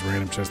hands down this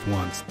random chest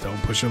once. Don't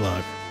push your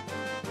luck.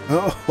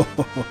 Oh,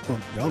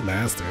 y'all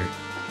nasty.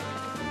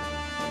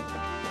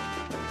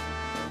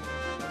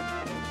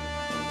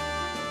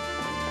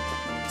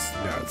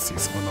 Yeah, let's see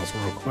someone else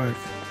real quick.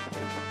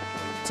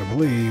 So I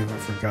believe I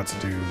forgot to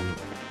do...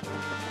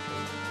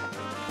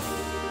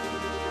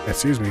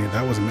 Excuse me,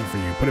 that wasn't meant for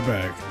you. Put it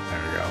back.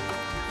 There we go.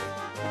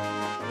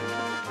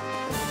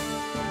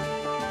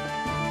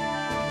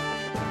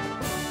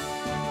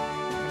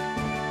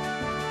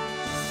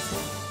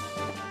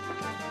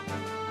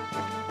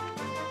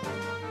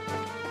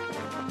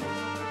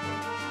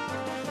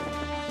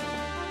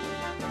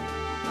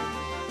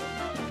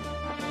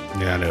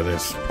 Yeah, I know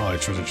there's probably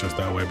treasure chest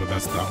that way, but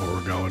that's not where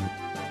we're going.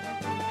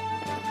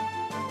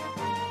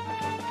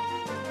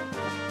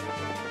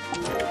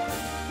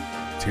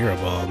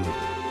 Terrible.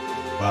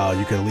 Wow,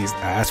 you could at least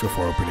ask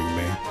before opening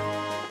me.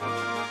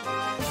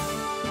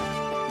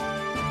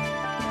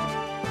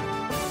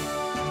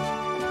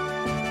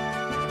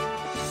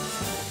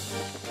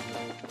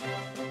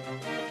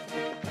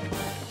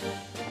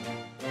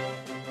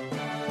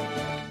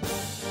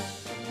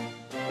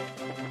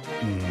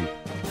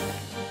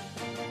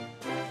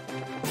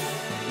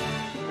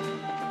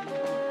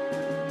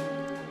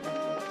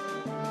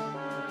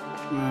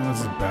 This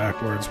is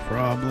backwards,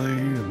 probably.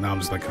 Now I'm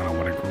just like kind of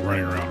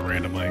running around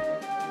randomly.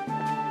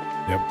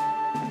 Yep.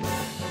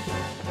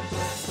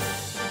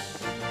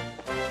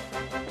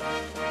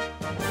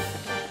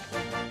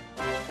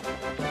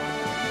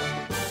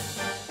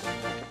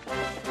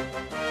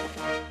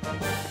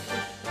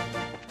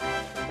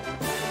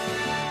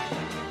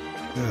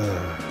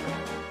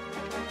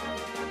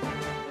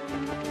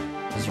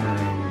 This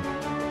room.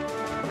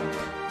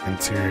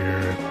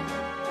 Interior.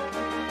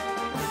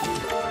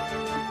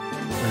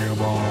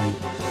 Bomb.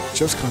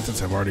 Chef's contents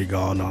have already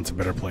gone on to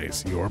better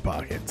place. Your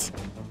pockets.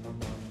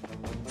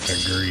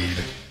 Agreed.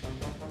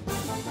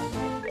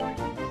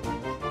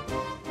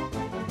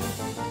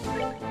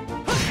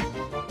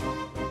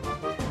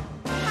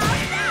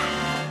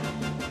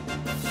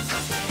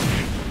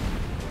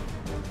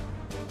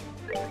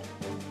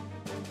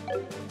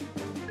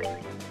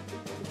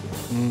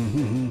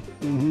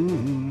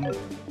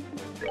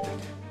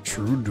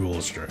 True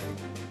dual strike.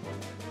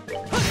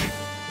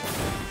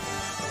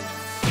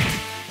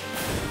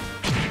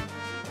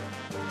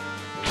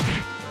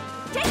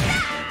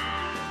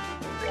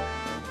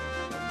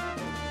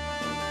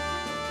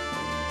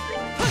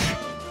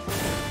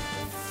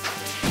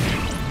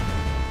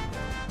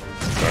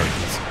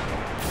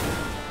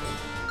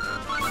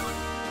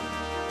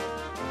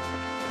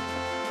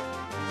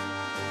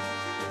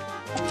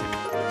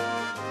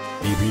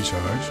 EP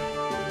charge.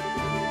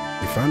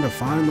 We found a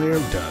fine layer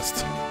of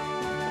dust.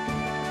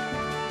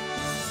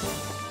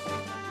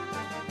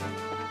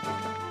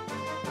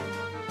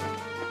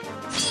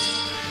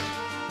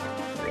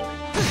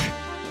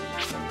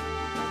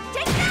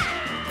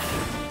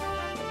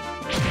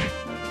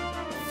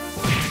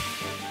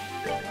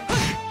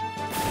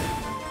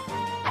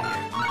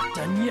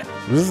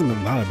 This is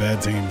not a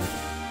bad team.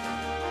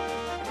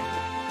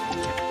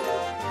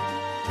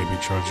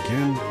 EP charge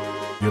again.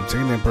 You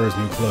obtain the Emperor's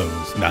new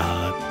clothes.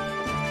 Nah.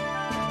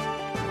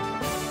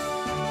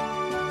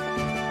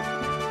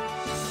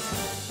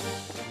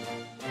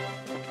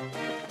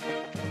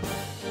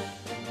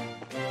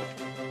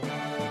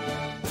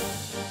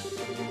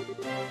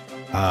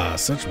 Ah,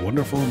 such a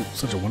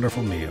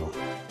wonderful meal.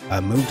 I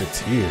moved to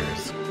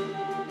tears.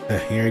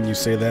 Hearing you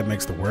say that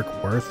makes the work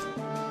worth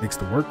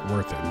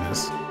it,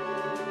 miss.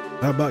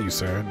 How about you,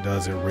 sir?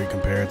 Does it rate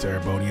compared to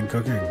Erebonian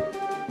cooking?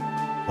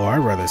 Oh, I'd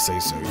rather say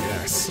so,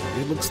 yes.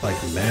 It looks like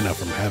manna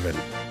from heaven,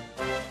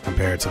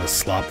 compared to the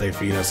slop they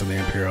feed us in the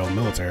Imperial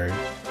military.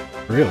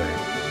 Really?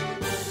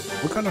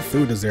 What kind of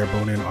food does the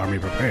Erebonian army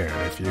prepare,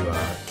 if you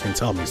can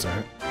tell me,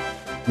 sir?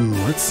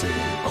 Let's see.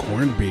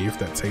 Corned beef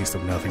that tastes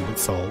of nothing but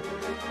salt,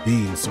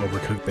 beans so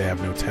overcooked they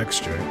have no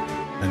texture,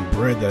 and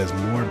bread that is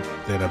more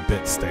than a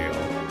bit stale.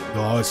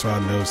 You'll always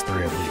find those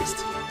three at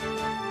least.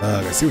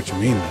 I see what you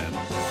mean then.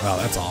 Wow,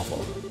 that's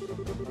awful.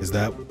 Is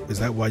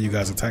that why you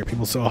guys attack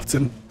people so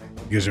often?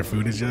 Because your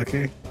food is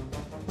yucky?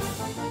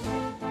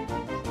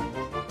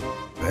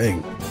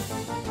 Dang.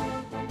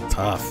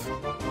 Tough.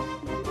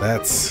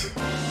 That's...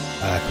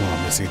 come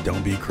on, Missy,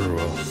 don't be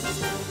cruel.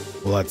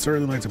 Well, I'd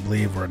certainly like to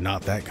believe we're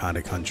not that kind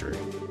of country.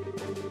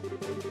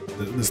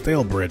 The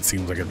stale bread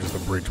seems like it's just a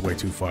bridge way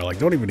too far. Like,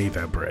 don't even eat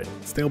that bread.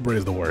 Stale bread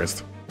is the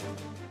worst.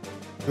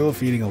 Still,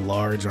 feeding a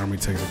large army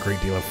takes a great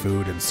deal of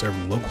food, and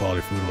serving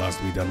low-quality food allows it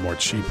to be done more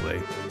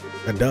cheaply.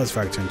 That does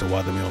factor into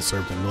why the meals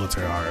served in the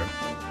military are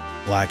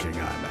lacking,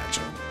 I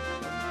imagine.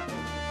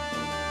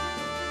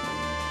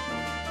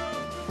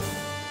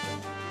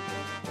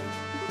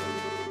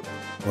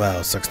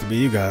 Wow, sucks to be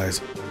you guys.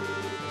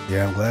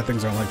 Yeah, I'm glad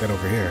things aren't like that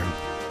over here.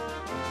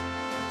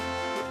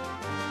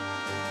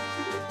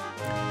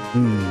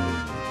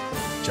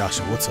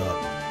 Joshua, what's up?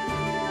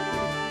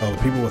 Oh,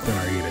 the people within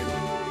are eating.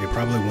 They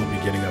probably won't be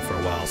getting up for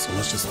a while, so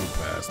let's just eat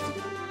fast.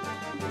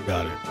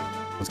 Got it.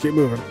 Let's keep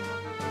moving.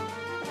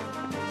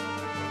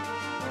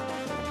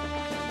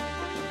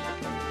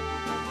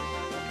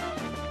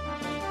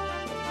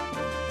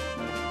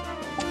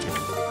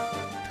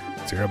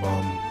 Tear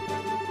bomb.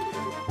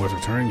 Was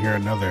returning here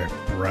another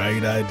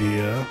bright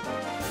idea?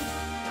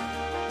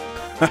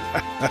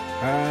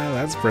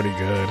 That's pretty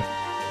good.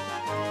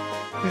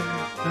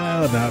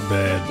 Oh, not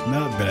bad.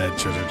 Not bad,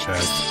 treasure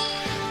chest.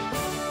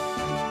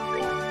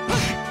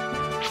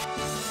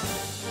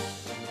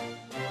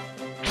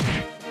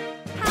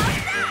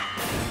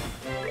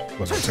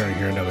 Was returning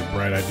here another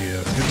bright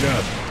idea. Good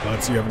job. Glad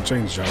to see you haven't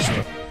changed,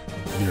 Joshua.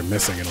 You're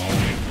missing it all.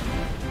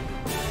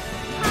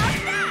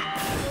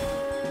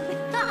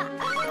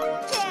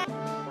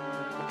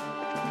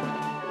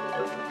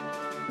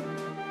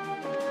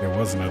 There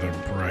was another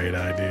bright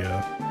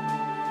idea.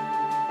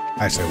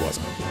 Actually, it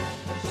wasn't.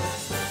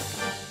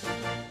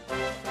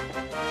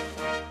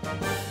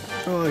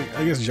 Oh, Well,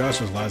 I guess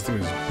Joshua's last name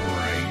is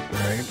Bright,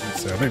 right?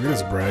 So maybe this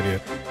is Bright, yeah.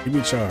 Give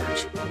me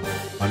charge.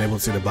 Unable to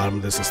see the bottom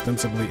of this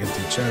ostensibly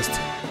empty chest,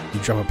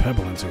 you drop a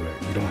pebble into it.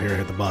 You don't hear it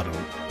hit the bottom.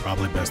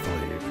 Probably best to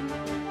leave.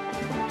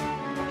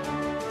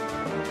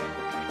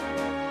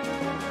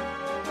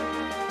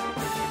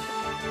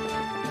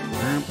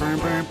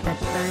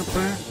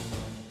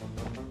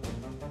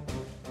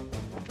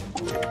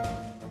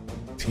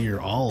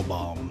 Tier all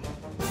bomb.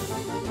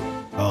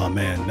 Oh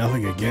man,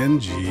 nothing again?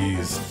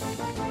 Jeez.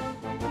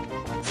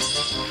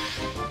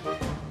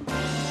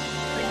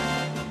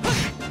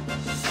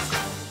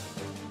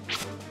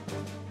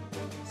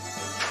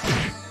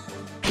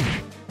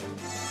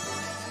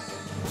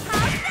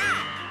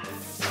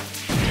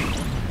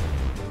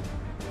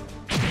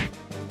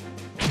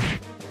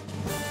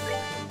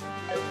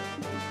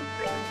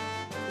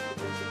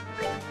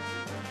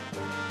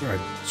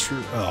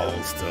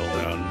 Oh, still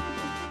down.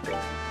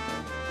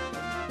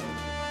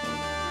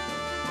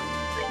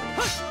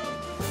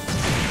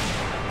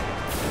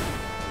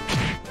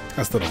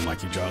 I still don't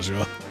like you,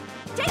 Joshua.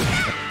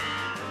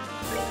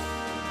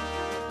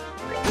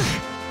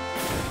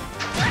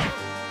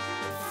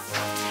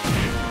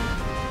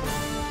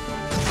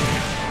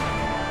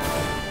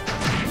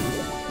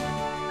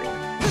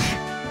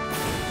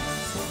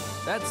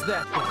 That's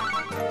that.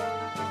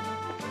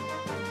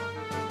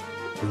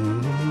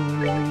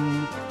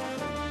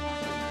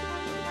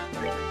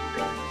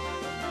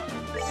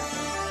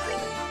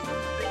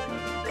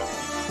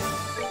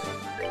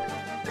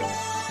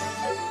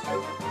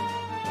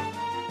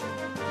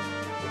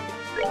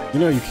 You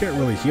know, you can't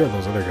really heal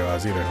those other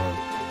guys either, huh?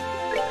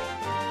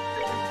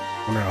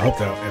 I mean, I hope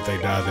that if they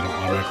die, they don't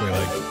automatically,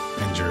 like,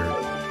 injure.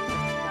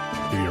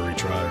 Give you a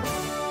retry.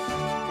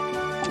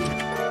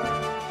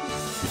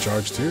 You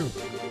charge too.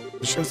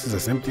 This chest is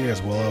as empty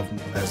as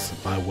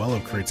my well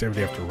of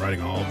creativity after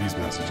writing all of these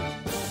messages.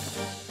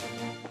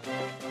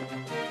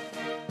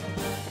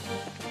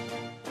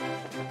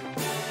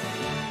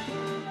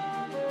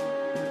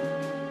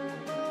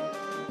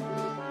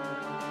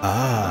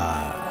 Ah.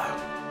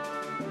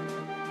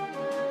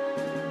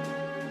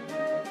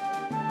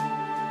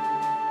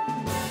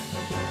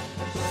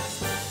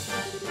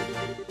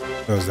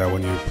 So is that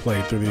when you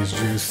play through these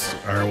juice?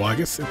 Or, well, I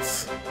guess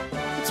it's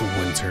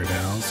winter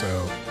now,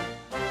 so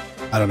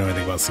I don't know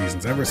anything about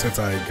seasons. Ever since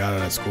I got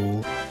out of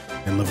school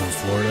and live in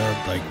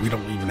Florida, like, we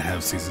don't even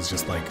have seasons,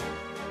 just like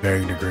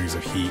varying degrees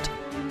of heat.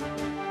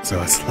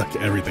 So it's like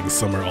everything's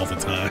summer all the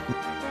time.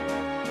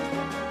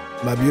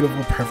 My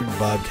beautiful, perfect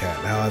bobcat,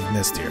 how I've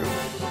missed you.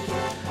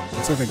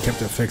 Looks like they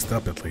kept it fixed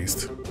up at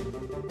least.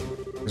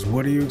 Because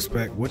what do you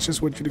expect? Which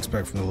is what you'd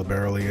expect from the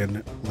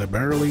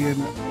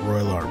Liberalian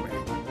Royal Army.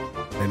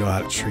 They know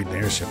how to treat an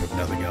airship if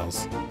nothing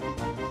else.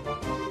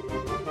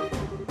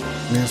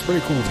 I mean, it's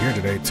pretty cold here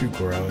today too,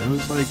 Koro. It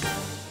was like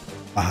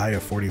a high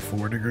of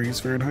 44 degrees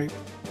Fahrenheit.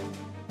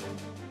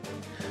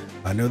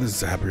 I know this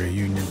is a happy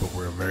reunion, but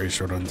we're very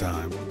short on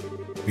time.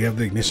 We have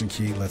the ignition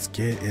key. Let's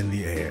get in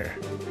the air.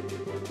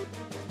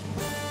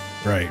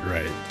 Right.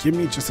 Give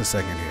me just a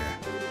second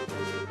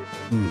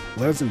here.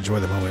 Let's enjoy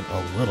the moment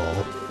a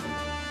little.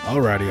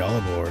 Alrighty, all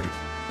aboard.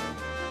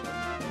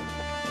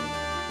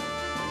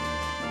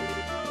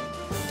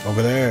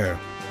 Over there.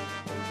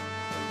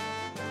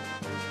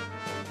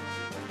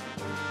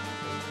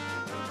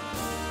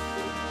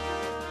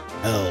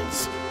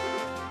 Elves.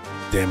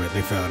 Damn it,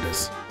 they found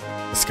us.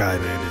 The Sky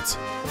Bandits.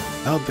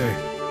 Out there.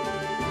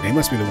 They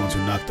must be the ones who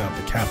knocked out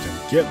the captain.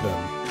 Get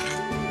them.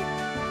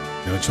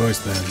 No choice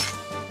then.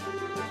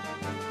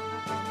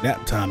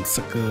 Nap time,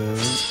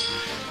 suckers.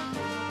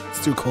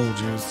 It's too cold,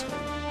 juice.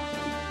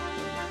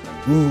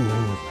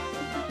 Ooh.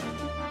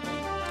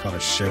 Caught a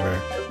shiver.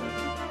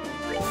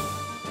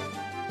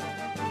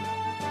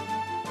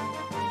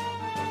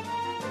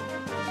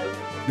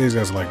 These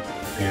guys are like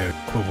the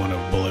equivalent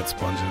of bullet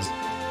sponges.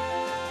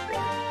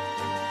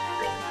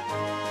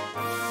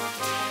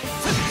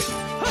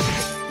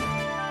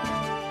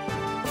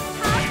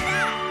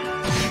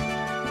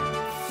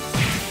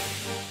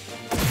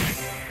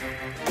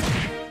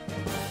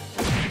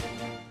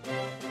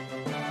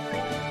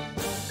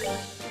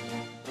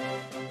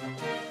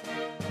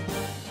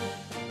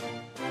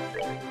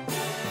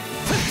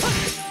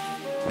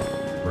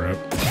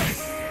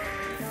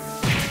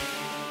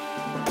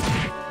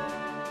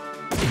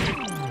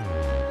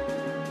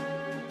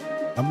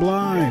 I'm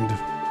blind.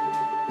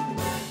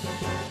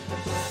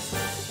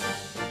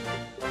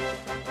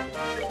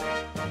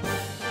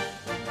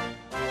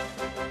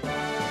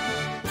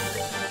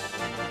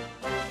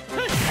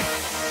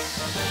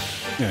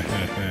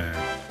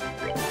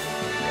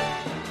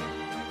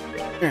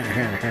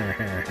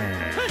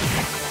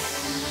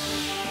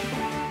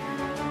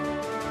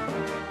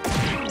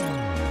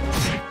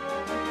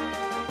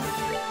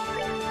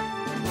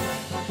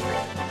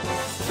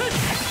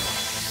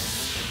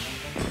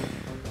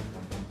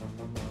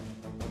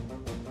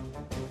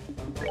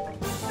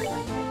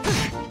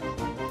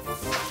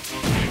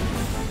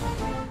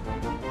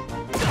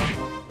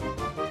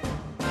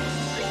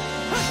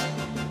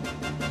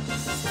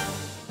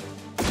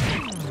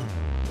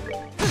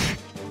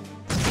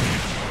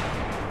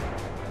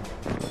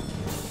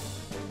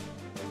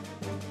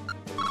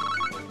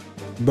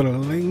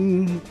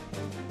 Bling.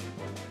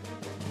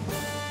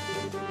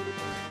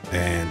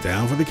 And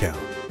down for the count.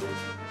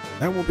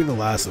 That won't be the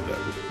last of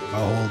them.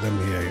 I'll hold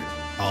them here.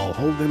 I'll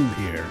hold them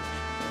here.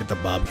 Get the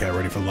Bobcat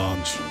ready for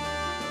launch.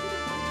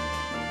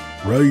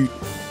 Right.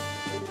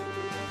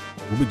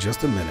 We'll be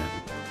just a minute.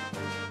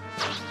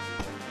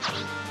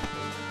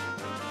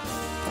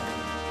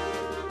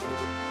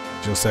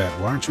 Josette,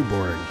 why aren't you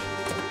boring?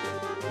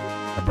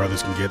 My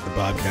brothers can get the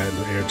Bobcat in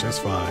the air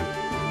just fine.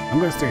 I'm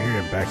gonna stay here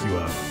and back you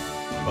up.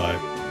 But,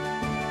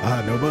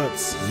 no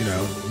buts. You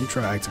know, you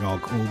try acting all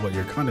cool, but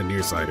you're kinda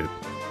nearsighted.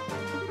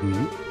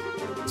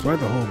 Despite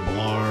the whole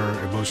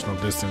blar, emotional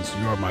distance,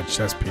 you are my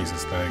chess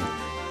pieces thing.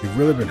 You've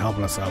really been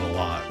helping us out a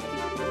lot.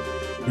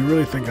 You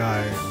really think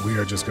we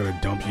are just gonna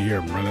dump you here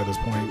and run at this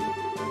point?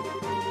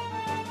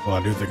 Well,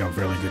 I do think I'm a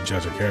fairly good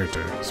judge of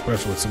character,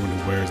 especially with someone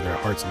who wears their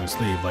hearts on their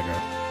sleeve like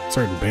a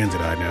certain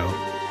bandit I know.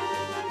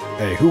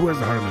 Hey, who wears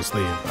the heart on their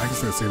sleeve? I can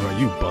say the same about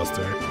you,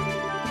 Buster.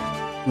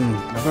 I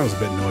thought it was a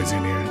bit noisy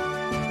in here.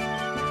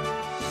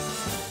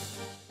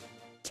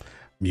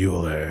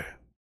 Mueller.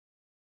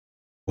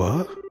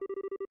 What?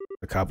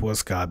 The Capua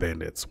Sky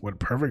Bandits. What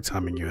perfect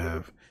timing you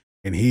have.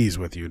 And he's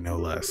with you, no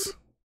less.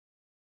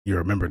 You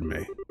remembered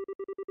me.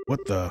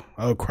 What the?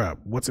 Oh crap,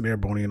 what's an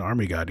Airbonian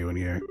army guy doing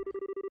here?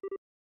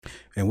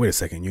 And wait a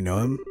second, you know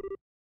him?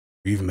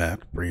 We've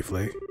met,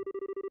 briefly.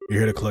 You're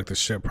here to collect the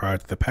ship prior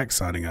to the pact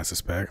signing, I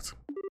suspect.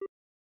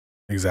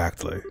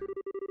 Exactly.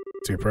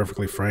 To be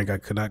perfectly frank, I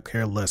could not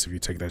care less if you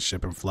take that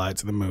ship and fly it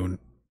to the moon.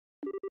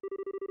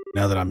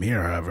 Now that I'm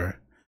here, however,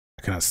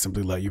 I cannot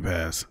simply let you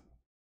pass.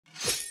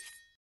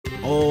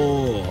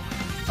 Oh,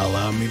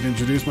 allow me to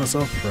introduce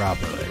myself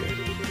properly.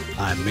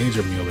 I'm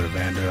Major Mueller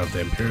Vander of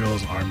the Imperial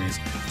Army's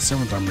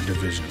 7th Armored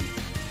Division.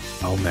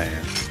 Oh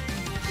man.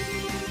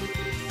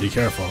 Be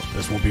careful,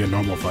 this won't be a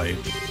normal fight.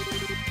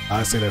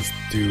 I say that's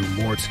due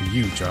more to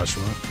you,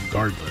 Joshua,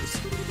 regardless.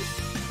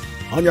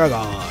 On your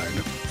guard!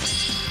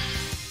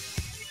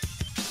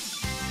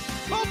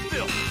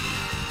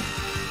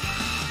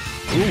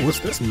 Ooh, what's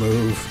this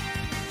move?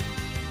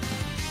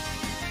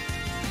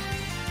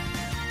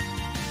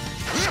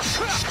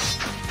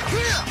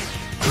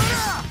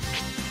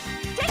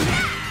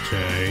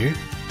 Okay.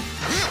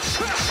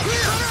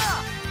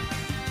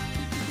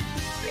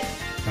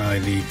 I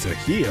need to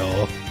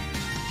heal.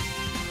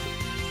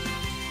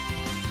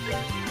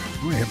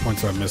 How many hit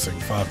points am I missing?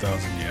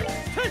 5,000 yet.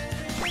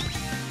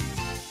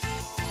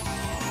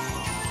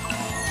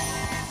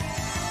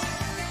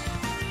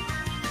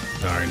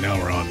 Alright, now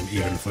we're on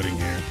even footing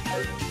here.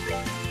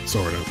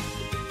 Sort of.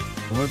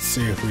 Let's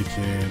see if we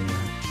can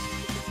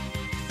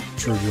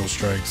Trivial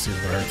Strike, see if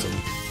it hurts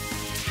him.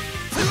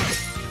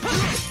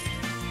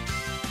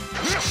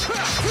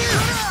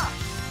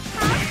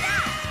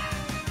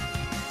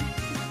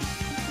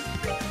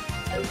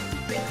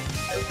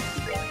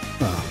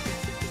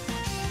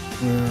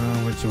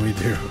 What can we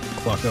do?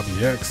 Clock up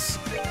the X.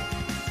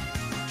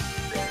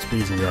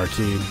 Speed's in the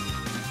arcade.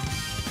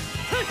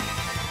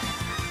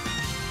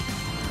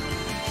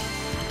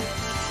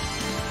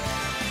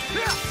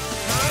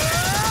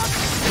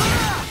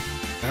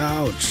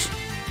 Ouch.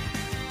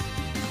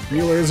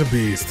 Mueller is a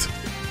beast.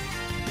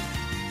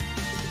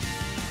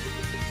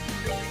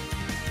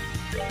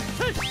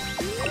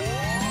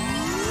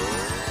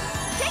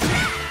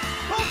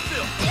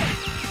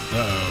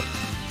 Uh-oh.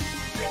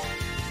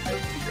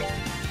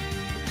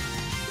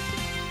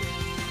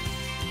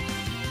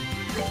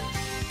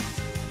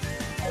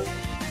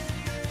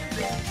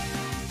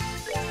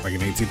 Like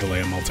an 18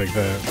 delay him, I'll take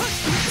that.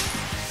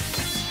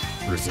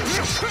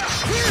 Resistance.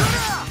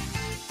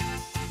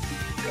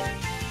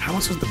 How am I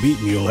supposed to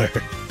beat Mueller?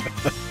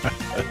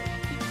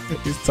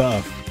 He's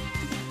tough.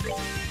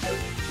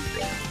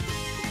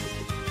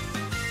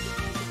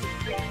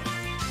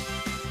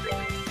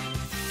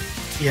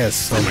 He has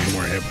so many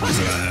more hit points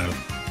than I have.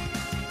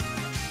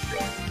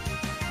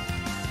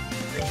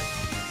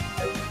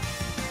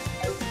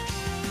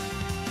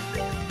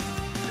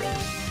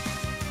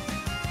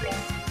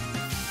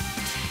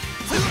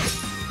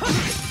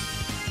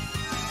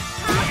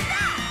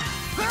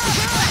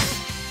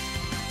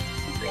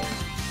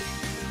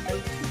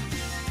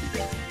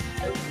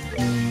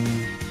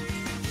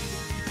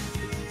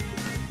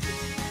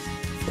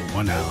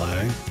 One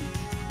ally.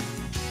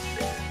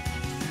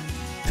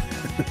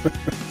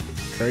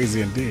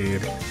 Crazy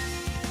indeed.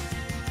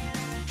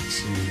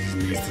 She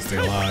needs to stay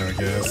alive, I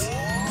guess.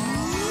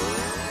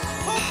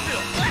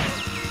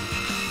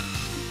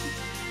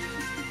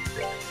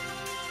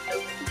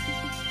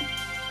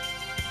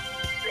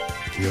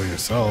 Heal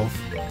yourself.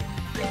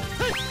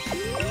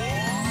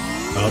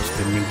 Oops,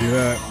 didn't mean to do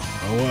that.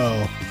 Oh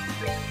well.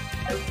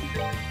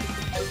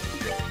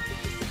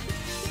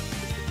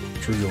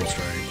 Trivial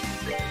Strike.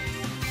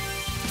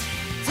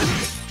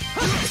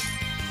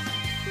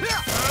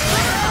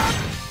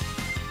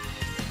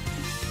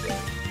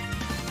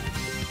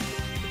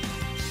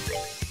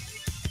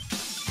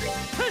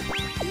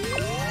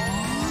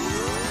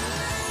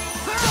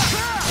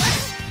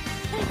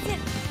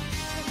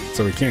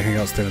 So we can't hang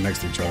out standing next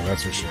to each other,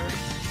 that's for sure.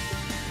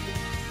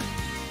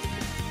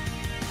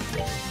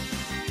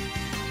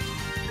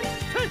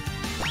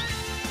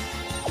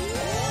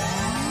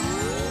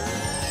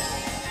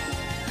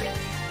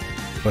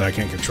 But I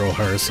can't control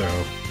her, so...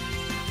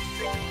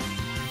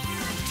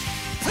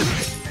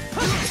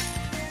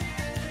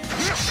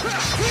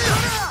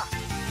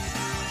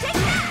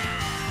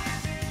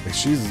 Like,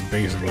 she's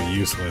basically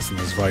useless in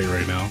this fight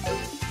right now.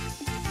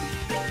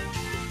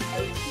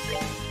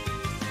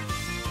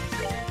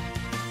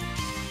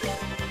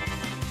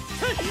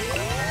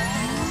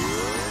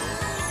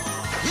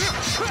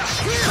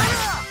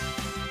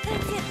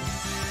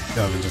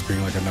 Other than just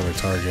being like another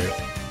target.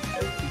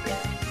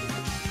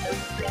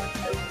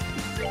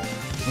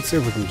 Let's see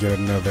if we can get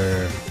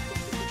another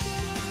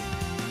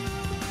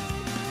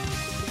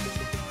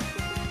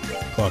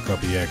clock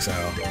up EX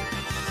out.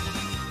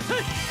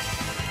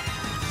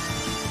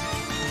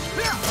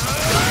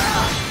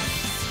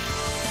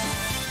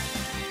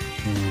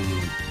 Hmm.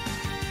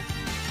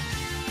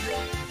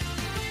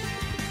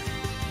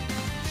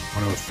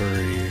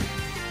 103.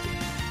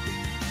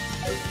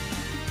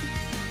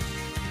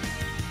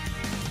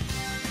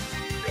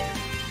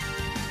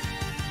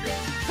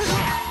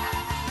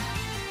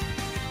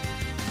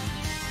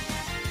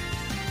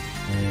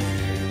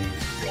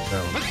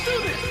 Let's do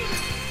this.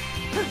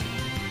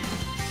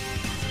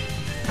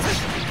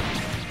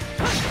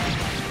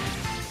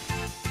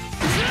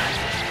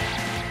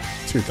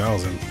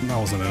 2,000. That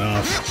wasn't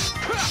enough.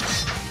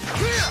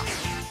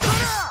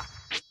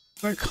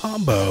 That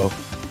combo.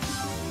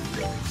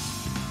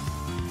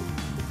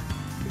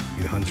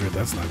 800.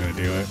 That's not gonna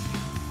do it.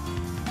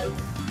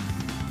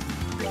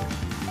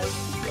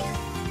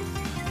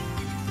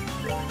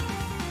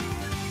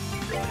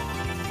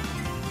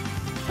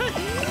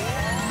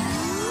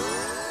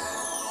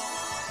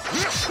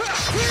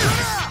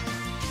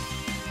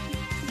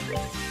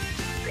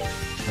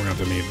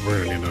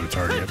 We're gonna need another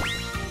target.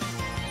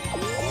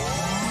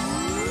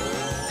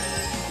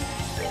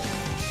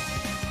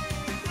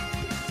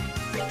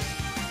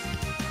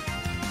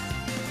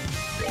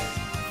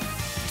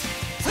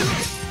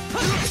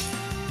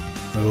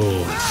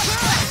 Oh,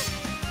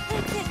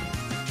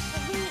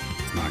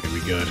 it's not gonna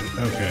be good.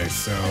 Okay,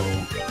 so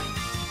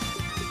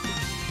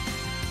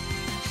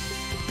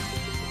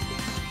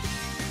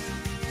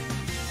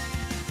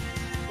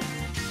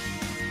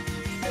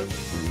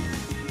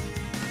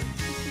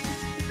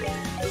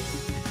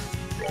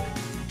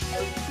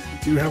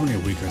do you have any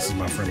weaknesses,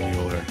 my friend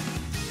Mueller?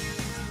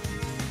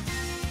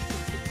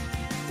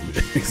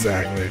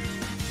 Exactly.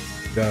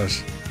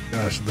 Gosh,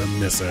 the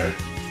misser.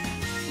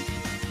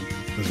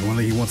 There's one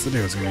thing he wants to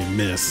do, it's gonna be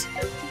miss.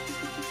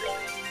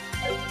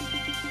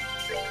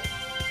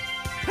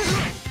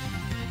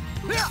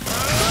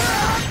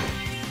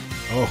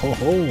 Oh ho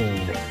ho!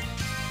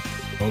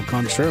 Au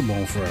contraire,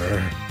 mon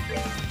frère.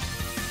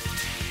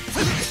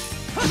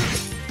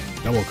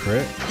 Double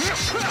crit.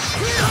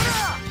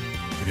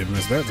 He didn't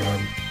miss that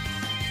time.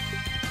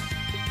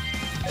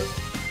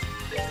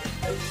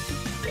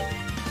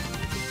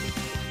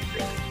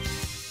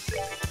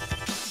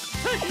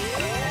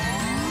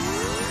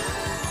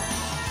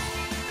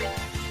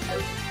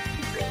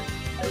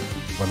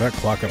 Well, that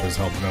clock up is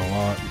helping out a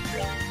lot.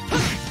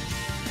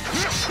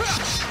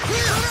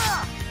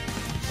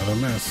 Another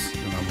miss,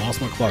 and I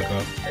lost my clock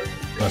up.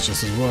 That's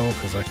just as well,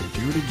 because I can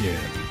do it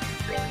again.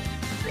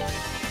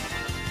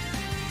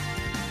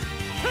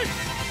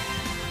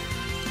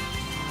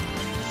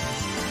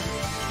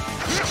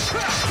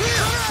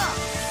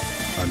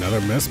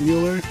 Another miss,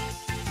 Mueller?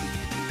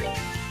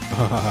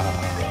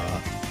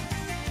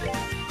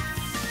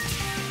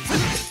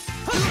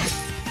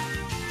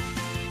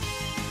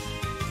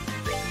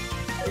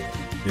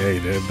 Yeah, he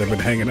did. They've been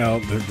hanging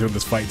out. They're doing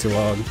this fight too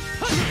long.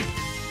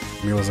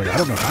 Mueller's like, I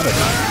don't know how to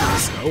not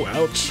miss. Oh,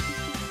 ouch.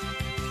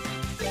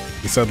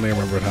 He suddenly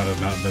remembered how to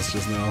not miss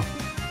just now.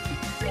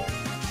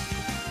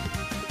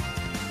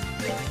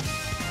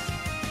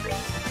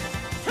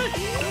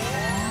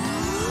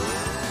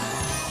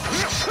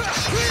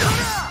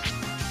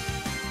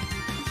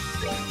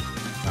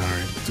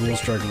 Alright, dual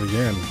strike him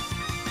again.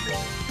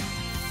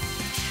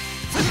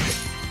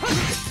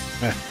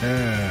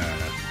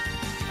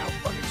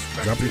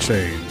 Drop your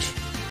change.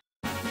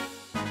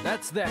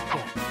 That's that.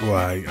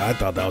 Why, I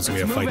thought that was going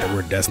to be a fight that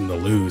we're destined to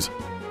lose.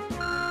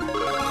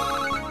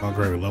 Oh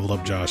great, we leveled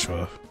up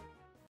Joshua.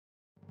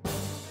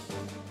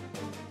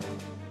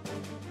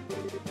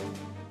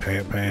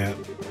 Pant.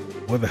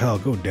 What the hell?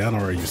 Go down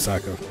already,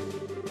 Yusaka.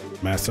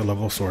 Master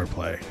level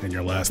swordplay, and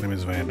your last name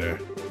is Vander.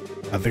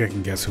 I think I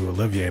can guess who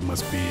Olivier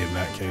must be in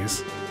that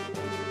case.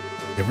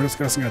 If we're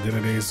discussing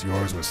identities,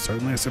 yours was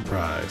certainly a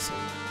surprise.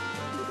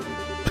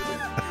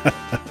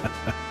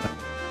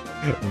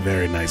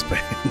 Very nice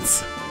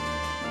pants.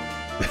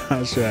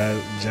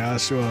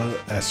 Joshua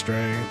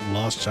Estray,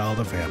 lost child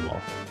of Hamel.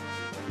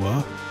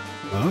 What?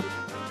 Huh?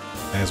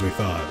 As we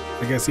thought.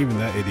 I guess even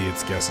that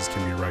idiot's guesses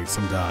can be right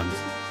sometimes.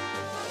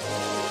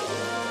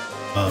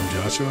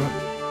 Joshua?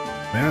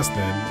 Mass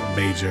then,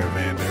 Major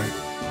Vander.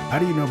 How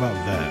do you know about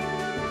that?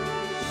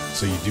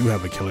 So you do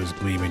have a killer's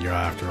gleam in your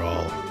eye after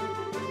all.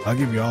 I'll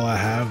give you all I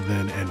have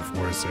then,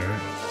 Enforcer.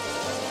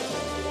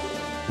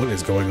 What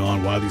is going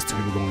on? Why are these two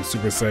people going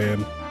Super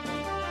Saiyan?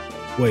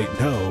 Wait,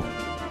 no.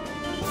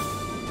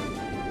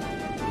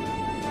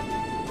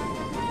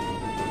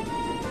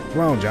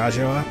 Come on,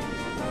 Joshua.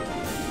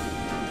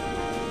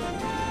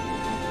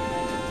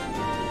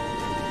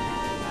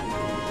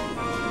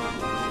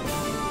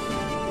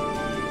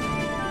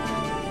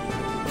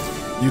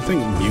 You'd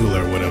think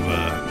Mueller would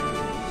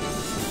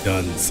have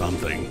done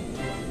something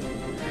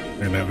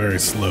in that very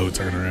slow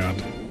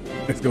turnaround.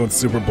 It's going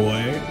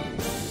Superboy.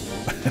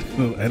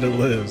 And it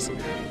lives.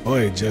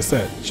 Oi, just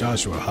that.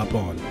 Joshua, hop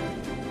on.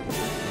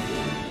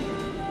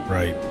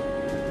 Right.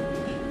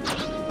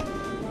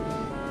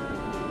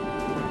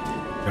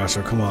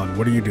 Joshua, come on.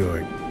 What are you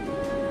doing?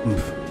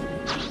 Oof.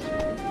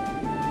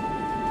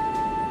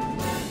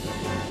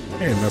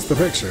 Hey, that's the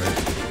picture.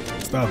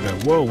 Stop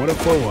that. Whoa, what a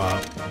photo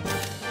op.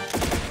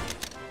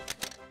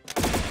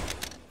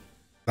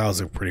 That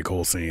was a pretty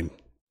cool scene.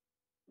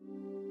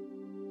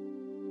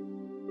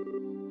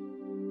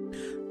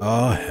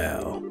 Oh,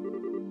 hell.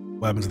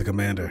 What happened to the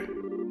commander?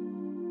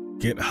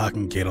 Get Hawk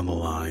and get on the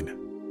line.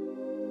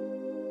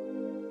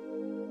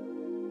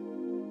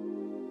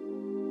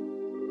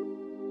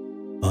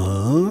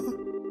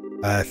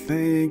 I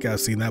think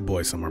I've seen that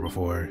boy somewhere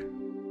before.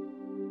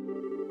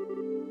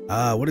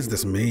 What does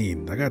this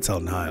mean? I gotta tell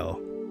Niall.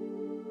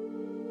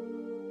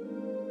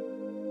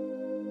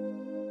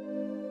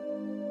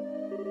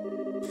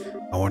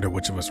 I wonder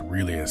which of us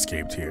really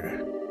escaped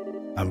here.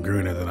 I'm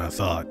greener than I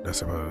thought, I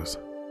suppose.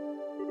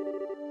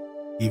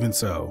 Even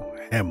so,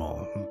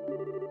 Hamill.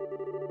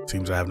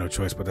 Seems I have no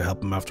choice but to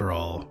help him after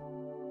all.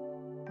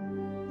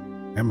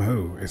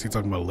 Who? Is he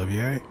talking about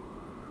Olivier?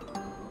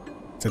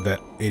 Said that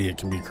idiot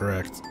can be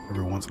correct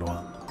every once in a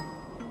while.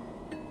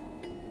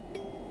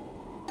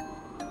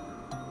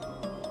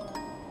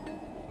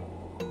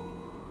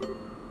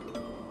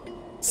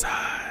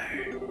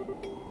 Sigh.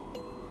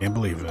 Can't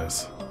believe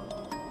this.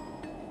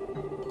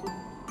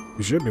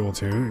 You should be able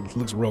to. It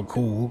looks real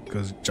cool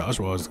because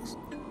Joshua's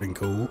been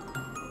cool.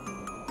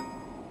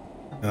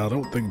 Now, I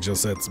don't think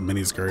Josette's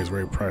miniskirt is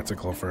very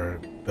practical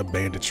for the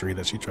banditry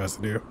that she tries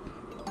to do.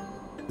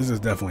 This is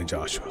definitely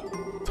Joshua.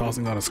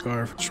 Tossing on a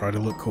scarf, try to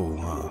look cool,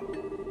 huh?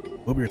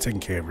 Hope you're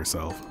taking care of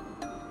yourself.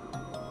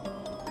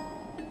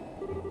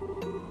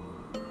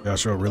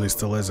 Joshua really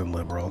still isn't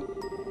liberal.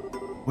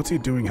 What's he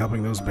doing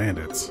helping those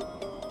bandits?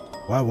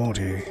 Why won't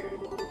he?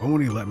 Why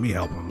won't he let me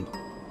help him?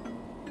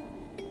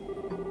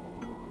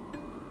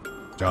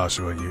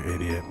 Joshua, you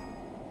idiot.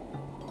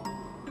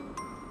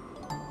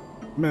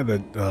 I'm mad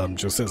that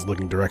Josette's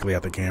looking directly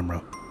at the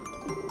camera.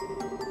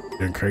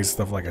 Doing crazy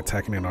stuff like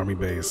attacking an army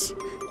base,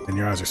 and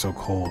your eyes are so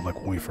cold like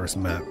when we first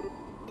met.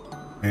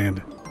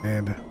 And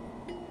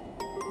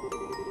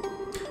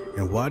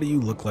why do you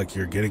look like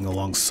you're getting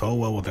along so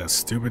well with that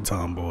stupid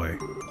tomboy?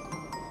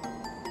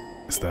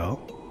 Estelle?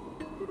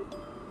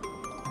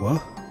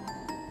 What?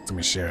 It's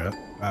me, Shara.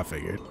 I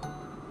figured.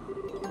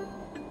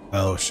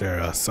 Oh,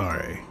 Shara,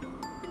 sorry.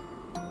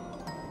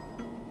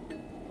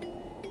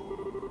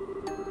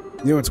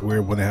 You know what's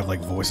weird when they have like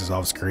voices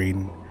off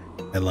screen,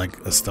 and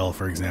like Estelle,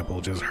 for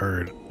example, just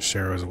heard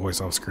Shara's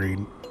voice off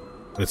screen,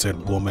 but it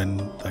said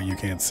woman that you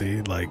can't see.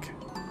 Like,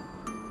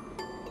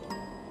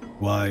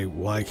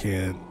 why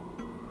can't,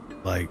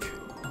 like,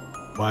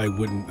 why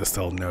wouldn't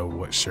Estelle know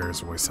what Shara's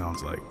voice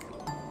sounds like?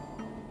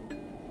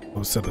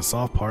 I said the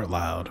soft part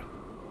loud.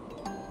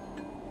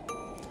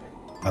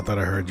 I thought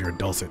I heard your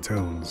dulcet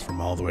tones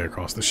from all the way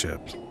across the ship.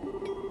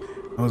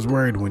 I was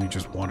worried when you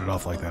just wandered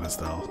off like that,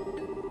 Estelle.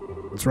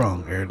 What's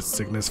wrong? Air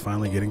sickness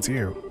finally getting to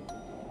you?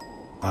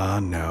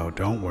 No,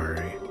 don't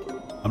worry.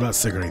 I'm not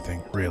sick or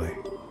anything, really.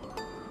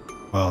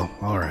 Well,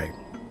 alright.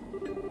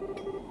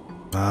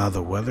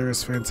 The weather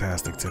is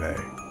fantastic today.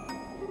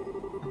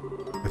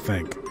 I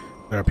think.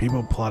 There are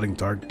people plotting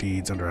dark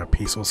deeds under a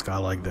peaceful sky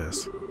like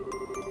this.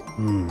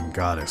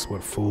 Goddess,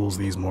 what fools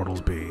these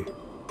mortals be.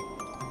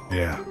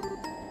 Yeah.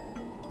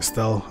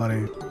 Estelle,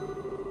 honey,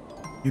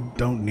 you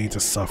don't need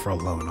to suffer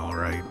alone,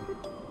 alright?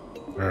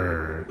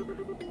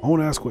 I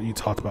won't ask what you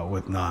talked about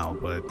with Niall,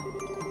 but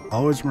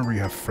always remember you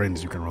have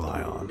friends you can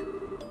rely on.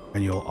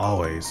 And you'll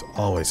always,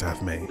 always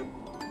have me.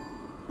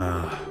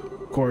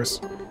 Of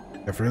course,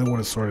 if you really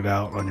want to sort it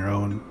out on your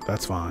own,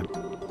 that's fine.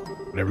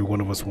 But every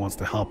one of us wants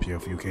to help you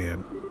if you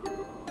can.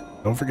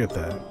 Don't forget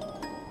that.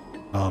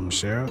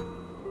 Shara?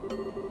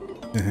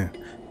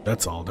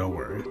 That's all, don't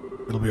worry.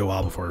 It'll be a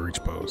while before we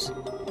reach post.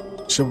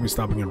 She'll be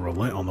stopping in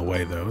Relent on the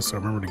way though, so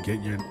remember to get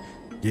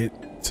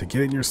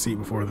in your seat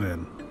before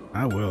then.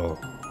 I will.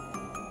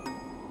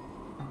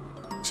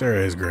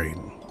 Shara is great.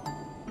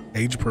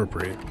 Age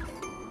appropriate.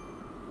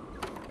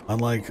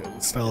 Unlike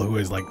Stella, who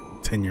is like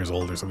 10 years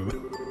old or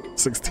something.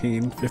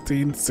 16,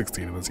 15,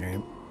 16 in this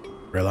game.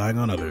 Relying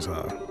on others,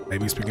 huh?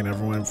 Maybe speaking to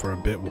everyone for a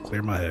bit will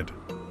clear my head.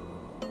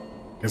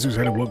 Guess whose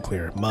head it would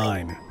clear?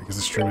 Mine, because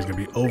the stream is gonna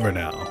be over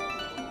now.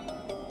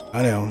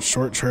 I know,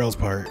 short trails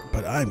part,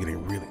 but I'm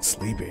getting really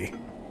sleepy.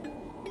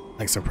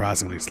 Like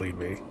surprisingly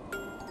sleepy.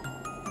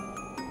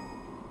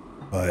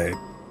 But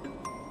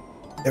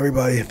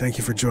everybody, thank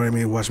you for joining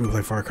me and watching me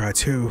play Far Cry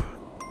 2.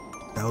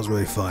 That was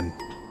really fun.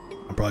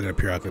 I'm probably gonna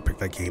periodically pick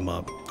that game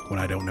up when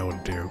I don't know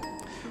what to do.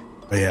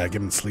 But yeah,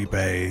 getting sleep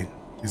A,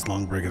 these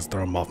long breaks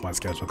throw them off my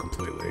schedule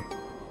completely.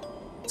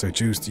 So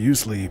Juice, you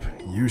sleep,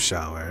 you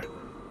shower.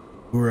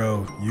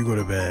 Uro, you go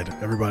to bed.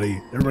 Everybody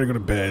go to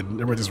bed.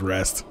 Everybody just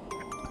rest.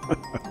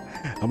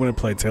 I'm gonna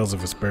play Tales of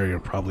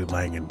Vesperia, probably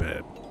laying in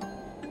bed.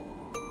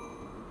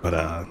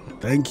 But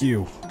thank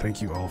you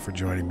all for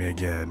joining me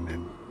again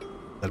and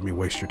letting me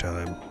waste your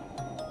time.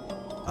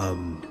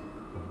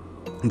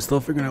 I'm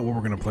still figuring out what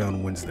we're gonna play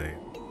on Wednesday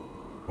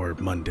or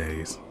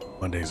Mondays.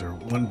 Mondays are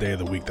one day of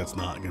the week that's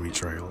not gonna be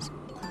Trails.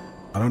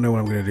 I don't know what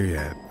I'm gonna do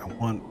yet. I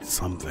want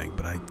something,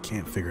 but I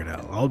can't figure it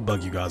out. I'll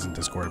bug you guys in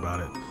Discord about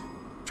it.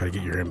 Try to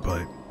get your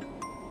input.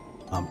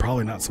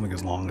 Probably not something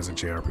as long as a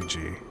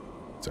JRPG.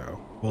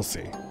 So, we'll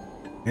see.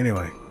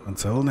 Anyway,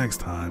 until next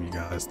time, you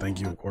guys, thank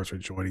you, of course, for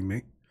joining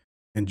me.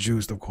 And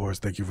Juiced, of course,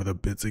 thank you for the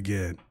bits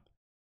again.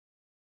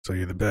 So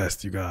you're the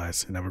best, you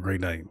guys, and have a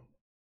great night.